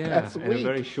over the past week. In a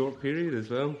very short period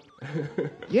as well.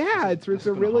 Yeah, it's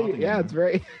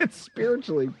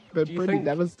spiritually been pretty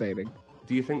devastating.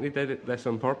 Do you think they did this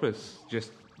on purpose?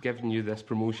 Just giving you this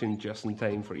promotion just in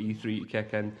time for E3 to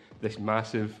kick in, this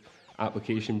massive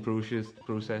application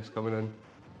process coming in?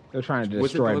 They're trying to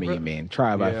destroy me, you mean?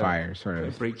 Trial by fire, sort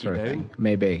of thing.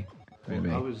 Maybe.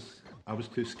 Well, I was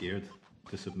too scared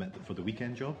to submit for the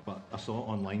weekend job, but I saw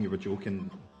online you were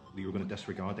joking that you were going to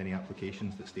disregard any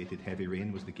applications that stated Heavy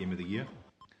Rain was the game of the year.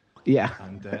 Yeah.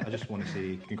 And I just want to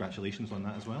say congratulations on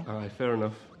that as well. Fair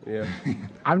enough. Yeah.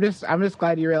 I'm just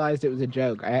glad you realized it was a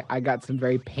joke. I got some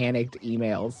very panicked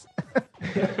emails.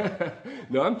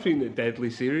 No, I'm treating it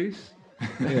deadly serious.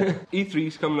 Yeah.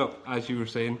 E3's coming up, as you were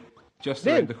saying, just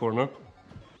around the corner.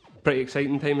 Pretty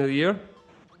exciting time of the year.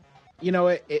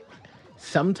 It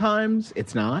sometimes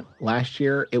it's not. Last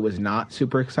year it was not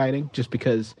super exciting, just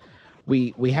because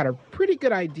we had a pretty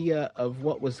good idea of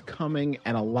what was coming,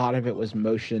 and a lot of it was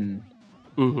motion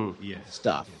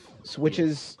stuff, which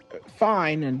is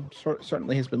fine and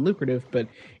certainly has been lucrative, but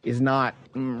is not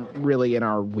really in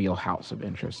our wheelhouse of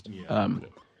interest.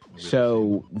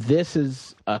 So this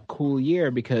is a cool year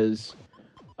because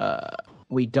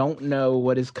we don't know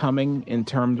what is coming in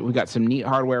terms. We got some neat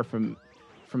hardware from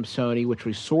Sony, which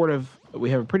we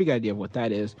have a pretty good idea of what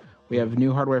that is. We have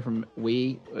new hardware from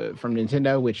from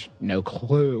Nintendo, which no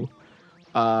clue.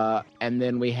 And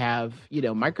then we have,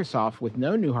 Microsoft with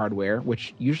no new hardware,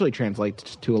 which usually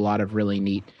translates to a lot of really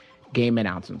neat game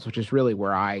announcements, which is really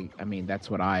where that's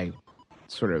what I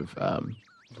sort of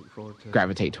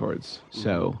gravitate towards.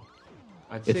 So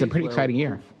it's a pretty exciting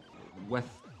year. With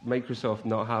Microsoft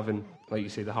not having, like you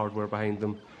say, the hardware behind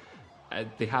them,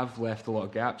 they have left a lot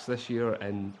of gaps this year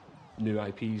in new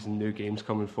IPs and new games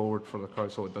coming forward for the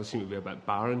console. It does seem to be a bit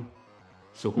barren.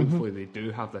 So hopefully they do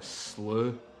have this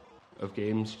slew of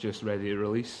games just ready to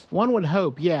release. One would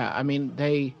hope, yeah. I mean,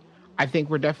 I think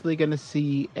we're definitely going to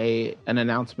see an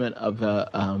announcement of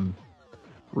a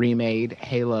remade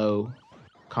Halo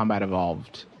Combat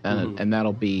Evolved, and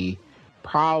that'll be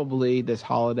probably this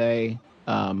holiday.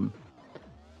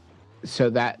 So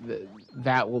that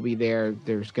will be there.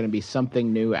 There's going to be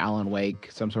something new,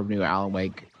 some sort of new Alan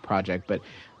Wake project. But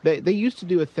they used to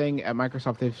do a thing at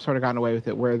Microsoft. They've sort of gotten away with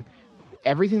it where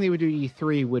everything they would do at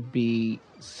E3 would be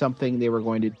something they were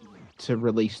going to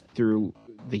release through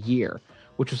the year,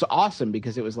 which was awesome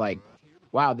because it was like,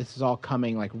 wow, this is all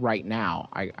coming like right now.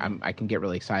 I can get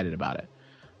really excited about it.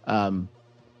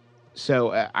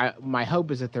 So my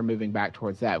hope is that they're moving back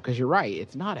towards that, because you're right,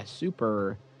 it's not a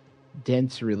super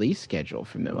dense release schedule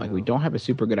from them. Like, we don't have a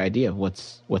super good idea of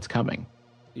what's coming.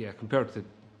 Yeah, compared to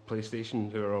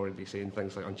PlayStation, who are already saying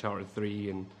things like Uncharted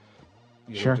 3 and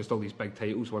just all these big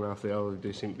titles one after the other, they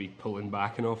do seem to be pulling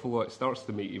back an awful lot. It starts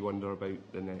to make you wonder about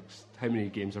how many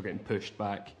games are getting pushed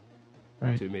back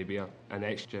to maybe a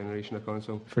next generation of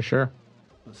console. For sure.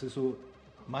 So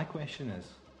my question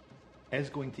is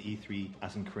going to E3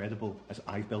 as incredible as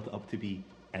I've built it up to be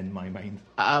in my mind?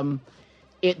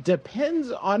 It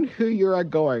depends on who you're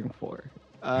going for.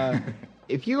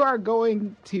 If you are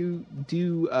going to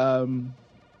do,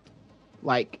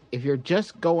 like, if you're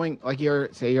just going, like, you're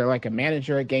like a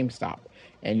manager at GameStop,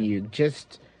 and you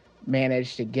just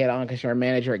managed to get on because you're a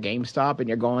manager at GameStop and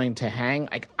you're going to hang,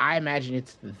 like, I imagine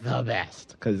it's the best,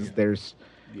 because there's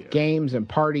games and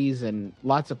parties and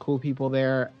lots of cool people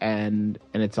there, and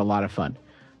it's a lot of fun.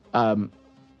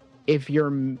 If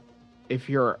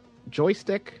you're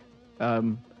joystick,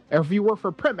 or if you work for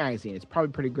a print magazine, it's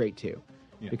probably pretty great too,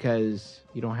 because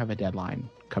you don't have a deadline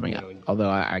coming up. Although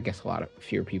I guess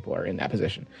fewer people are in that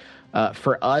position.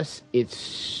 For us,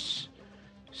 it's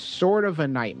sort of a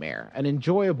nightmare, an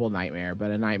enjoyable nightmare,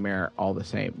 but a nightmare all the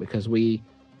same, because you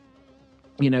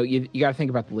got to think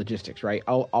about the logistics, right?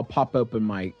 I'll pop open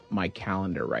my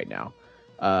calendar right now,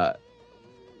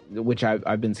 which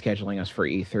I've been scheduling us for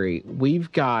E3.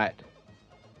 We've got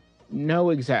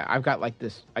I've got like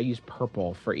this, I use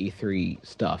purple for E3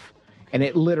 stuff, and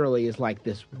it literally is like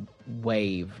this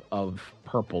wave of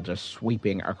purple just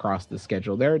sweeping across the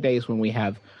schedule. There are days when we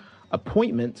have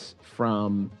appointments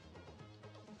from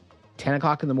 10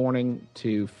 o'clock in the morning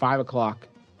to 5 o'clock,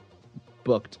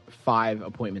 booked 5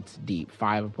 appointments deep,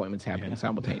 5 appointments happening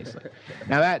simultaneously.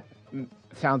 Now that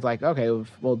sounds like, okay,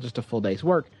 well, just a full day's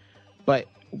work, but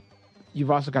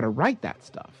you've also got to write that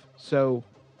stuff. So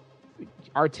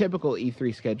our typical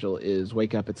E3 schedule is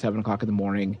wake up at 7 o'clock in the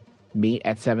morning, meet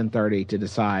at 7:30 to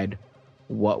decide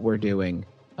what we're doing,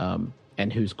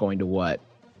 and who's going to what.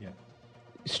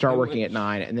 Start working at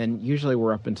 9, and then usually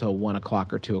we're up until 1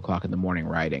 o'clock or 2 o'clock in the morning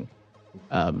writing.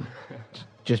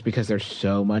 Just because there's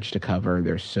so much to cover,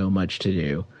 there's so much to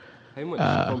do. How much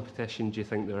competition do you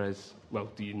think there is?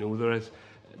 Well, do you know there is?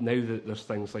 Now that there's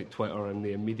things like Twitter and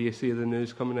the immediacy of the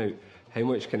news coming out, how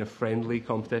much kind of friendly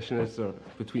competition is there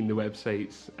between the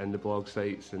websites and the blog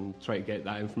sites, and try to get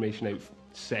that information out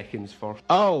seconds first?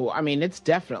 Oh, I mean, it's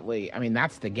definitely,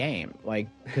 that's the game. Like,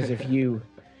 because if you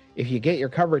get your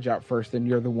coverage out first, then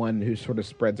you're the one who sort of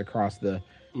spreads across the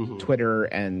Twitter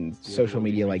and social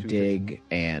media like Dig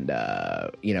and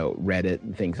Reddit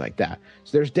and things like that.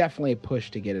 So there's definitely a push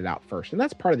to get it out first, and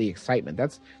that's part of the excitement.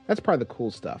 That's part of the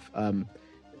cool stuff. And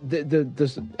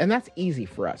that's easy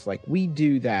for us. Like, we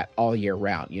do that all year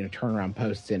round. Turnaround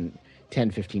posts in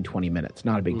 10, 15, 20 minutes.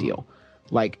 Not a big deal.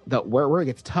 Like, where it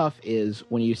gets tough is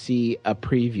when you see a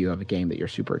preview of a game that you're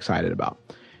super excited about.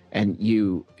 And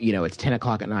it's 10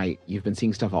 o'clock at night. You've been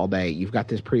seeing stuff all day. You've got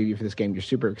this preview for this game you're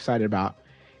super excited about.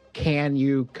 Can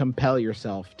you compel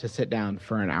yourself to sit down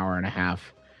for an hour and a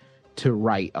half to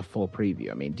write a full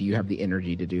preview? Do you have the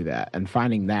energy to do that? And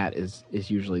finding that is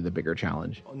usually the bigger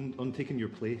challenge. On taking your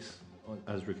place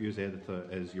as reviews editor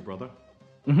is your brother,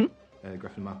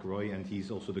 Griffin McElroy, and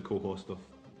he's also the co-host of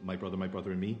My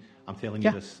Brother and Me. I'm telling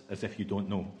you this as if you don't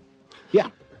know. Yeah.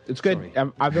 It's good.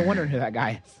 I've been wondering who that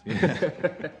guy is.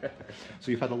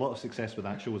 So you've had a lot of success with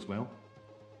that show as well.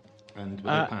 And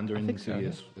without pandering,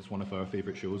 it's one of our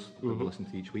favourite shows that we listen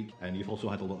to each week. And you've also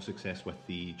had a lot of success with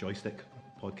the Joystick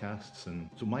podcasts. And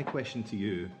so my question to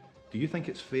you, do you think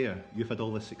it's fair you've had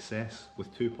all this success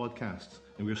with 2 podcasts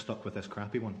and we're stuck with this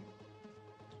crappy one?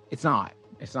 It's not.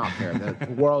 It's not fair.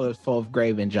 The world is full of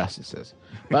grave injustices.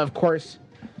 But of course,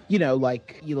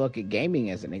 like, you look at gaming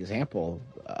as an example.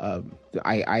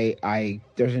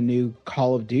 there's a new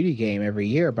Call of Duty game every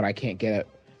year, but I can't get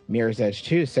a Mirror's Edge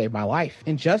 2 to save my life.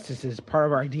 Injustice is part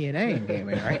of our DNA in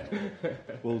gaming, right?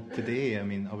 Well, today, I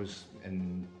mean, I was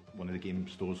in one of the game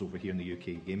stores over here in the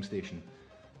UK, Game Station,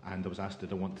 and I was asked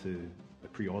did I want to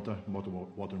pre-order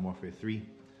Modern Warfare 3,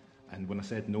 and when I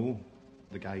said no,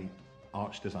 the guy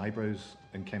arched his eyebrows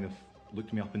and kind of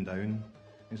looked me up and down.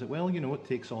 He's like, well, it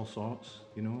takes all sorts,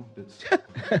 It's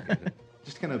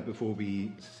just kind of before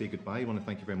we say goodbye, I want to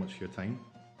thank you very much for your time.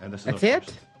 And this is That's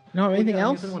it? No, anything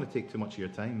else? I don't want to take too much of your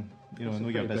time. I know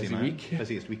you're a busy man.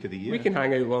 Busiest week of the year. We can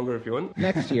hang out longer if you want.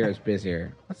 Next year is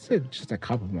busier. Let's do just a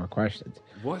couple more questions.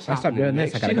 What's I stop doing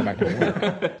this, I gotta go back to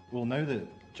work. Well, now that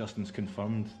Justin's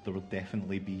confirmed, there will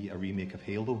definitely be a remake of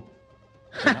Halo.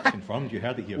 And that's confirmed. You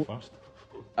heard it here first.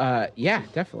 Yeah,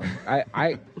 definitely.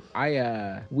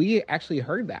 We actually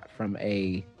heard that from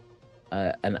an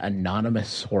anonymous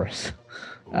source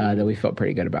that we felt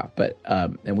pretty good about. But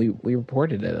and we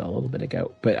reported it a little bit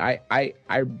ago. But I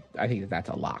think that's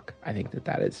a lock. I think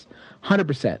that is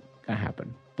 100% gonna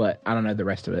happen. But I don't know the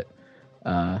rest of it.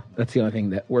 That's the only thing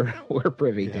that we're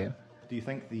privy to. Do you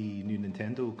think the new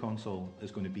Nintendo console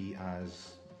is going to be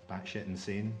as batshit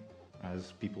insane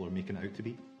as people are making it out to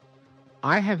be?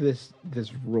 I have this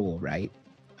rule, right?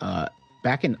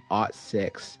 Back in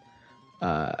 '06,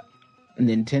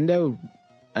 Nintendo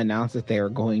announced that they are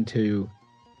going to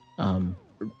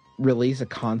release a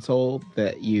console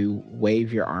that you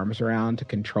wave your arms around to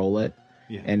control it,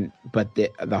 but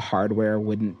the hardware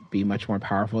wouldn't be much more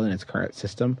powerful than its current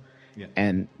system,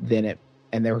 and they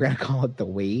were going to call it the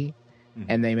Wii,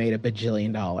 and they made $1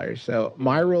 bajillion. So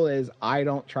my rule is I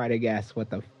don't try to guess what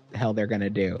the hell they're gonna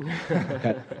do.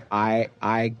 I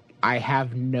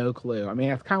have no clue. I mean,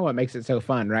 that's kind of what makes it so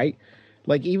fun, right?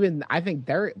 Like, even I think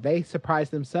they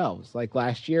surprised themselves. Like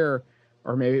last year,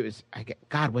 or maybe it was,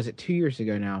 was it 2 years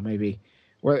ago now? Maybe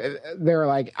where they're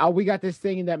like, "Oh, we got this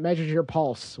thing that measures your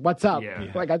pulse. What's up?"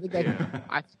 Yeah. Like I think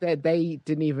I said they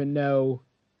didn't even know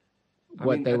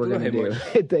what they were going to do.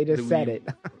 They just said it.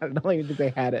 I don't even think they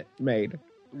had it made.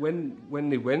 When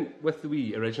they went with the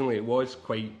Wii originally, it was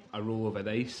quite a roll of the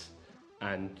dice,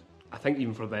 and I think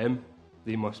even for them,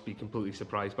 they must be completely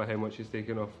surprised by how much it's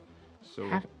taken off. So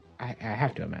I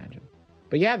have to imagine,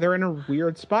 but yeah, they're in a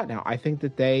weird spot now. I think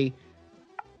that they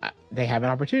have an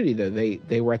opportunity though.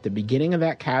 They were at the beginning of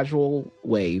that casual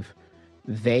wave.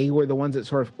 They were the ones that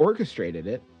sort of orchestrated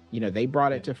it. They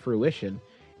brought it to fruition,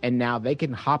 and now they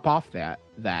can hop off that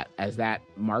as that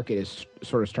market is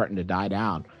sort of starting to die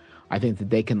down. I think that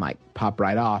they can pop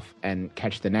right off and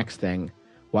catch the next thing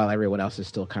while everyone else is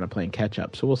still kind of playing catch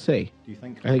up. So we'll see. Do you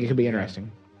think? I think it could be interesting.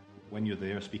 When you're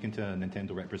there speaking to a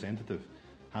Nintendo representative,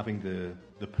 having the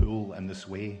pull and the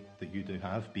sway that you do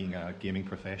have, being a gaming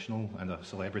professional and a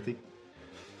celebrity,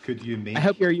 could you make? I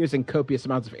hope you're using copious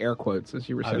amounts of air quotes as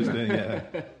you were saying. I was doing, yeah.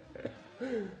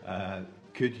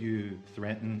 Could you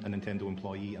threaten a Nintendo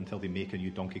employee until they make a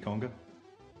new Donkey Konga?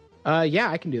 Yeah,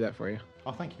 I can do that for you.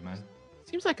 Oh, thank you, man.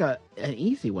 Seems like an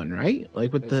easy one, right?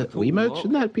 Like with the Wiimote,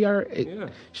 shouldn't that be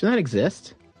shouldn't that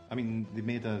exist? I mean, they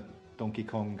made a Donkey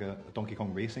Kong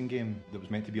racing game that was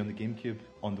meant to be on the GameCube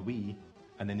on the Wii,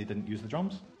 and then they didn't use the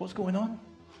drums. What's going on?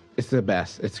 It's the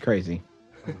best. It's crazy.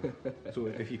 So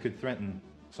if you could threaten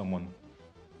someone,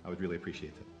 I would really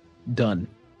appreciate it. Done.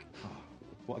 Oh,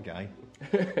 what a guy.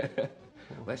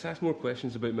 Let's ask more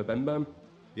questions about my Bim Bam.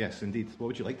 Yes, indeed. What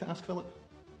would you like to ask, Philip?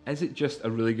 Is it just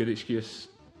a really good excuse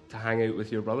to hang out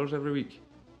with your brothers every week?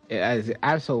 It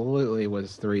absolutely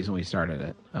was the reason we started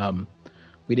it.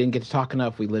 We didn't get to talk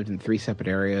enough. We lived in 3 separate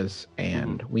areas,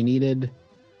 and we needed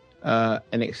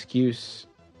an excuse.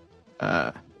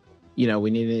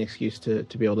 We needed an excuse to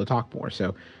be able to talk more.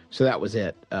 So that was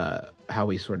it. How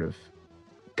we sort of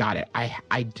got it.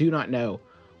 I do not know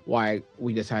why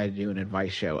we decided to do an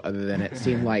advice show, other than it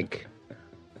seemed like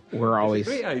we're always.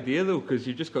 It's a great idea though, because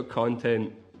you just got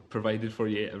content provided for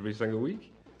you every single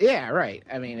week. Yeah, right.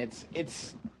 I mean,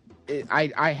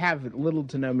 I have little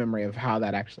to no memory of how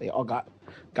that actually all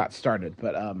got started,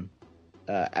 but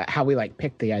how we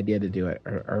picked the idea to do it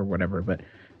or whatever. But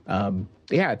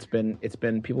yeah, it's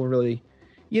been people really,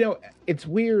 it's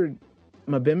weird.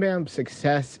 My Bim Bam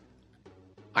success,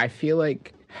 I feel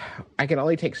like I can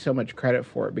only take so much credit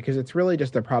for it because it's really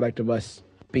just the product of us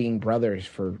being brothers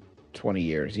for 20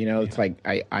 years. It's like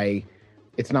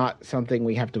it's not something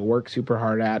we have to work super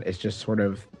hard at. It's just sort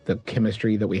of the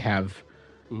chemistry that we have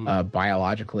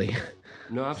biologically.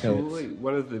 No, absolutely.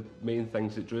 One of the main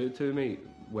things that drew it to me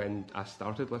when I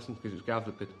started listening, because it was Gav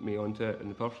that put me onto it in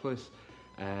the first place,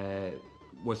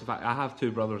 was the fact I have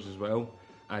 2 brothers as well,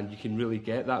 and you can really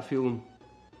get that feeling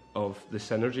of the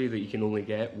synergy that you can only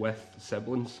get with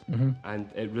siblings, and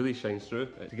it really shines through.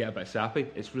 To get a bit sappy,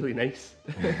 it's really nice.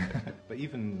 But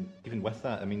even with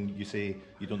that, I mean, you say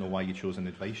you don't know why you chose an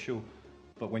advice show,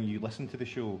 but when you listen to the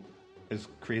show, as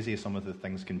crazy as some of the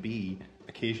things can be,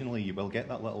 occasionally you will get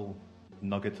that little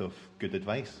nugget of good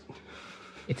advice.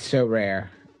 It's so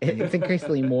rare. It's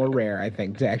increasingly more rare, I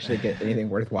think, to actually get anything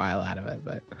worthwhile out of it.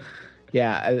 But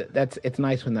yeah, it's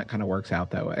nice when that kind of works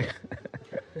out that way.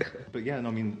 But yeah, no,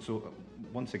 I mean, so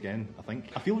once again,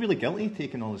 I feel really guilty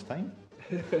taking all this time.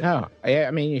 No, I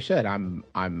mean you should. I'm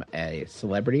a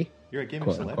celebrity. You're a gaming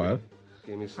quote celebrity.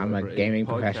 Unquote. I'm a gaming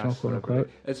professional, quote unquote.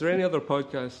 Is there any other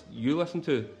podcasts you listen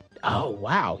to? Oh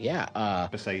wow, yeah.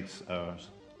 Besides ours,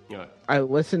 Yeah. I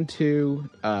listen to.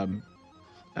 I'm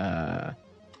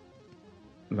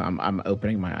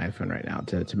opening my iPhone right now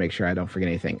to make sure I don't forget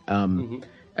anything.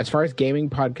 As far as gaming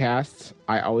podcasts,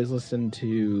 I always listen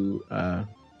to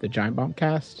the Giant Bomb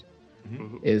Cast.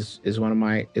 Is one of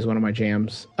my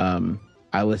jams.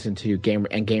 I listen to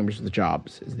Gamers with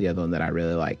Jobs is the other one that I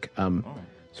really like.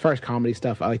 As far as comedy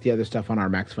stuff, I like the other stuff on our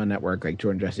Max Fun network, like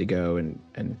Jordan Jesse Go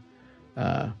and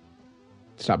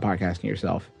Stop Podcasting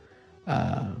Yourself.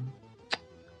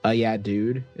 Yeah,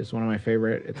 Dude is one of my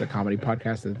favorite. It's a comedy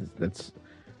podcast that's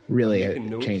really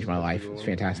changed my life. It's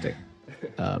fantastic.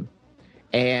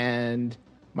 And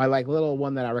my little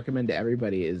one that I recommend to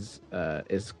everybody is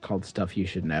called Stuff You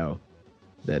Should Know.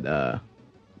 That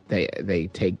they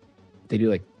do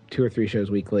like 2 or 3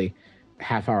 shows weekly,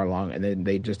 half hour long, and then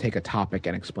they just take a topic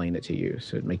and explain it to you.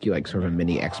 So it make you like sort of a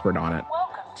mini expert on it.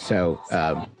 So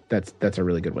that's a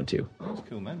really good one too. That's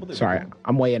cool, man. Sorry,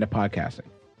 I'm way into podcasting.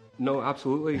 No,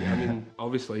 absolutely. I mean,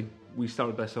 obviously, we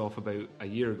started this off about a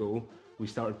year ago. We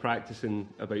started practicing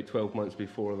about 12 months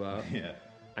before that. Yeah.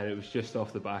 And it was just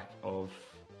off the back of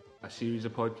a series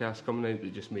of podcasts coming out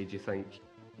that just made you think,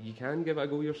 you can give it a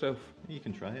go yourself. You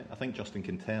can try it. I think Justin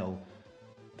can tell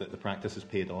that the practice has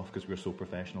paid off because we're so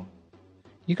professional.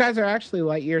 You guys are actually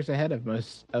light years ahead of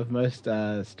most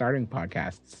starting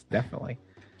podcasts. Definitely.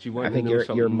 Do you want I think to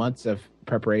know your months of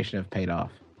preparation have paid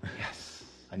off. Yes.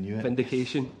 I knew it.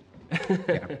 Vindication.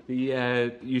 Yeah.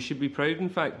 You should be proud, in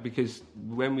fact, because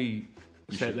when we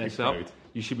set this up,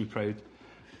 you should be proud.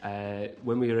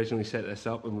 When we originally set this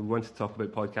up and we wanted to talk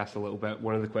about podcasts a little bit,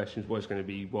 one of the questions was going to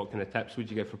be, what kind of tips would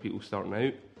you give for people starting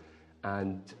out?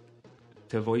 And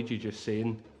to avoid you just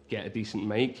saying, get a decent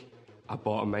mic, I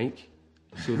bought a mic.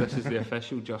 So this is the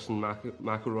official Justin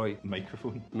McElroy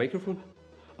microphone.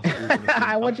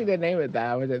 I want you to name it that.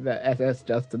 I want it the SS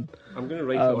Justin. I'm going to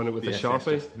write it on it with a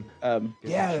Sharpie.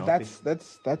 Yeah, that's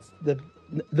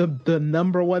the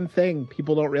number one thing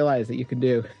people don't realize that you can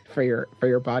do for your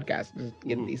podcast is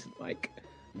get a decent mic.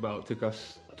 Well, it took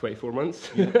us 24 months.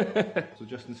 Yeah. So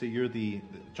Justin, say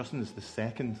Justin is the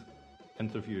second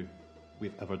interview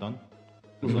we've ever done.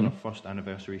 It's on our first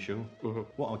anniversary show.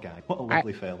 What a guy! What a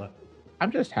lovely fella!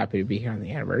 I'm just happy to be here on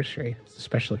the anniversary. It's a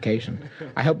special occasion.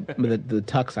 I hope the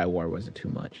tux I wore wasn't too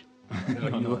much. You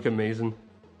look amazing.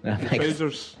 No, the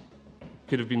trousers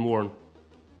could have been worn.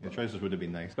 The trousers would have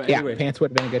been nice. But anyway. Pants would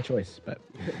have been a good choice, but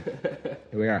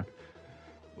here we are.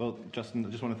 Well, Justin, I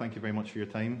just want to thank you very much for your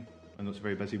time. I know it's a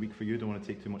very busy week for you. Don't want to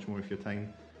take too much more of your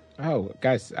time. Oh,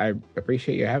 guys, I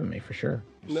appreciate you having me for sure.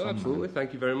 No, absolutely.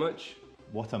 Thank you very much.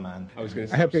 What a man.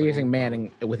 I hope you're using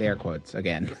manning with air quotes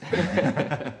again.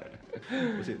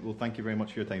 Well, thank you very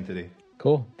much for your time today.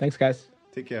 Cool. Thanks, guys.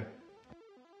 Take care.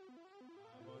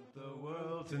 I want the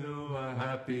world to know how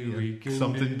happy we can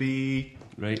Something be.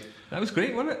 Right. That was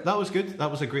great, wasn't it? That was good.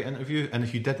 That was a great interview. And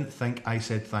if you didn't think I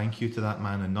said thank you to that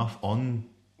man enough on...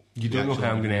 You don't know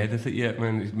how I'm going to edit it yet,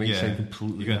 man. It might sound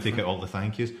completely You're going to take out all the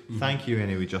thank yous. Thank you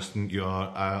anyway, Justin. You are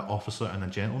an officer and a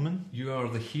gentleman. You are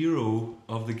the hero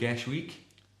of the Gesh Week.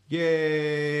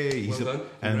 Yay! Well done.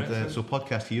 And so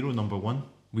podcast hero number 1.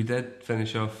 We did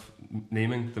finish off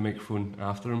naming the microphone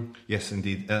after him. Yes,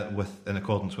 indeed, in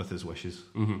accordance with his wishes.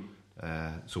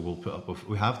 So we'll put up.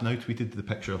 We have now tweeted the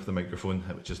picture of the microphone,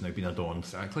 which has now been adorned.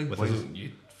 Exactly. Why don't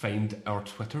you find our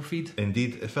Twitter feed?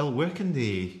 Indeed, Phil. Where can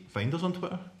they find us on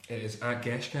Twitter? It is at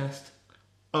Geshcast.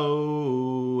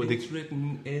 Oh, it's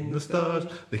written in the stars.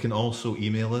 They can also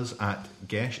email us at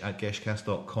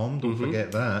gesh@geshcast.com. Don't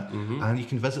forget that. And you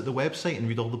can visit the website and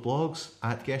read all the blogs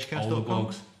at geshcast.com. All the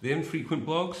blogs. The infrequent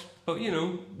blogs, but you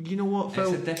know what,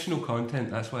 Phil? It's additional content.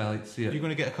 That's why I like to see it. You're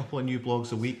going to get a couple of new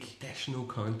blogs a week. Additional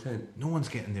content. No one's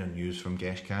getting their news from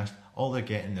Geshcast. All they're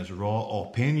getting is raw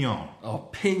opinion.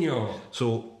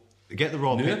 So get the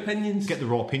raw opinions. Get the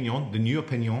raw opinion. The new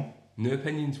opinion. New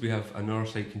opinions. We have another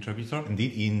side contributor.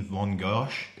 Indeed, Ian Von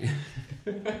Gosh.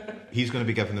 He's going to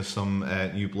be giving us some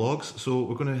new blogs. So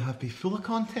we're going to be full of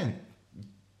content.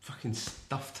 fucking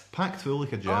stuffed. Packed full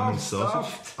like a German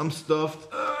sausage. I'm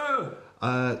stuffed.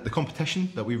 The competition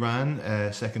that we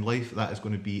ran, Second Life, that is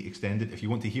going to be extended. If you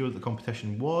want to hear what the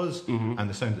competition was and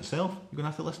the sound itself, you're going to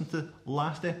have to listen to the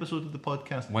last episode of the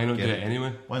podcast. Why not do it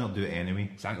anyway? Why not do it anyway?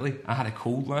 Exactly. I had a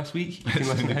cold last week. You can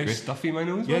listen to how stuffy my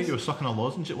nose was. Yeah, you were sucking a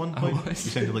lozenge at one point. You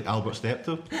sounded like Albert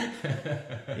Steptoe.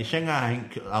 You sing I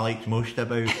think I liked most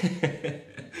about.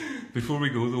 Before we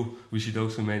go though, we should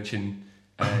also mention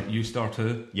U-Star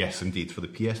 2. Yes, indeed, for the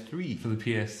PS3. For the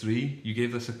PS3. You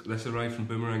gave this arrived from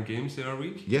Boomerang Games the other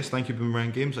week? Yes, thank you, Boomerang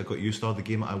Games. I got U-Star, the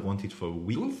game I wanted for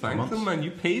weeks. Don't thank them, man.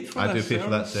 You paid for that. I do pay for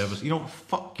that service. You know,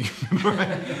 fuck you,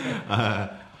 Boomerang.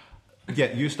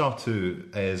 Yeah, U-Star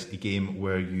 2 is a game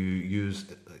where you use...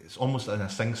 It's almost in a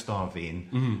SingStar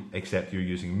vein, except you're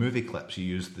using movie clips. You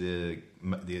use the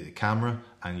camera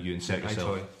and you insert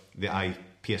yourself... The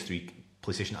PS3...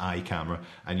 PlayStation Eye camera,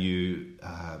 and you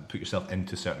put yourself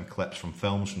into certain clips from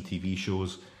films, from TV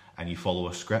shows, and you follow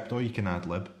a script, or you can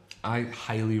ad-lib. I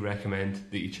highly recommend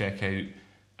that you check out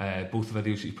both the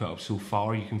videos that you put up so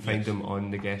far. You can find them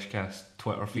on the Geshcast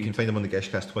Twitter feed. You can find them on the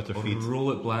Geshcast Twitter feed. Roll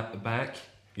it back.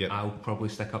 Yep. I'll probably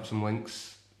stick up some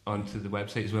links onto the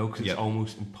website as well, because it's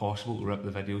almost impossible to rip the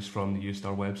videos from the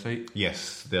U-Star website.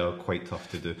 Yes, they're quite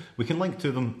tough to do. We can link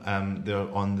to them. They're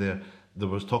on there. There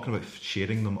was talking about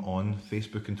sharing them on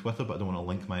Facebook and Twitter, but I don't want to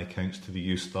link my accounts to the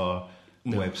U-Star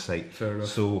website. Fair enough.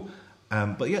 So,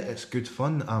 but yeah, it's good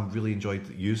fun. I really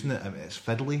enjoyed using it. It's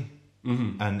fiddly,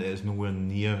 and it is nowhere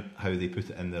near how they put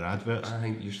it in their adverts. I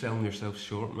think you're selling yourself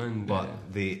short, man. But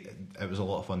it was a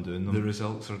lot of fun doing them. The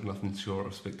results are nothing short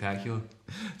of spectacular.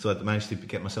 So I managed to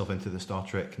get myself into the Star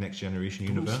Trek Next Generation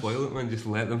universe. Don't spoil it, man. Just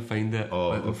let them find it. Oh,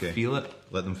 let them feel it.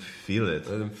 Let them feel it.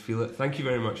 Let them feel it. Thank you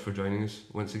very much for joining us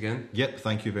once again. Yep,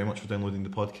 thank you very much for downloading the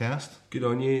podcast. Good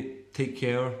on you. Take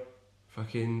care.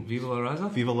 Fucking Viva la Raza.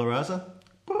 Viva la Raza.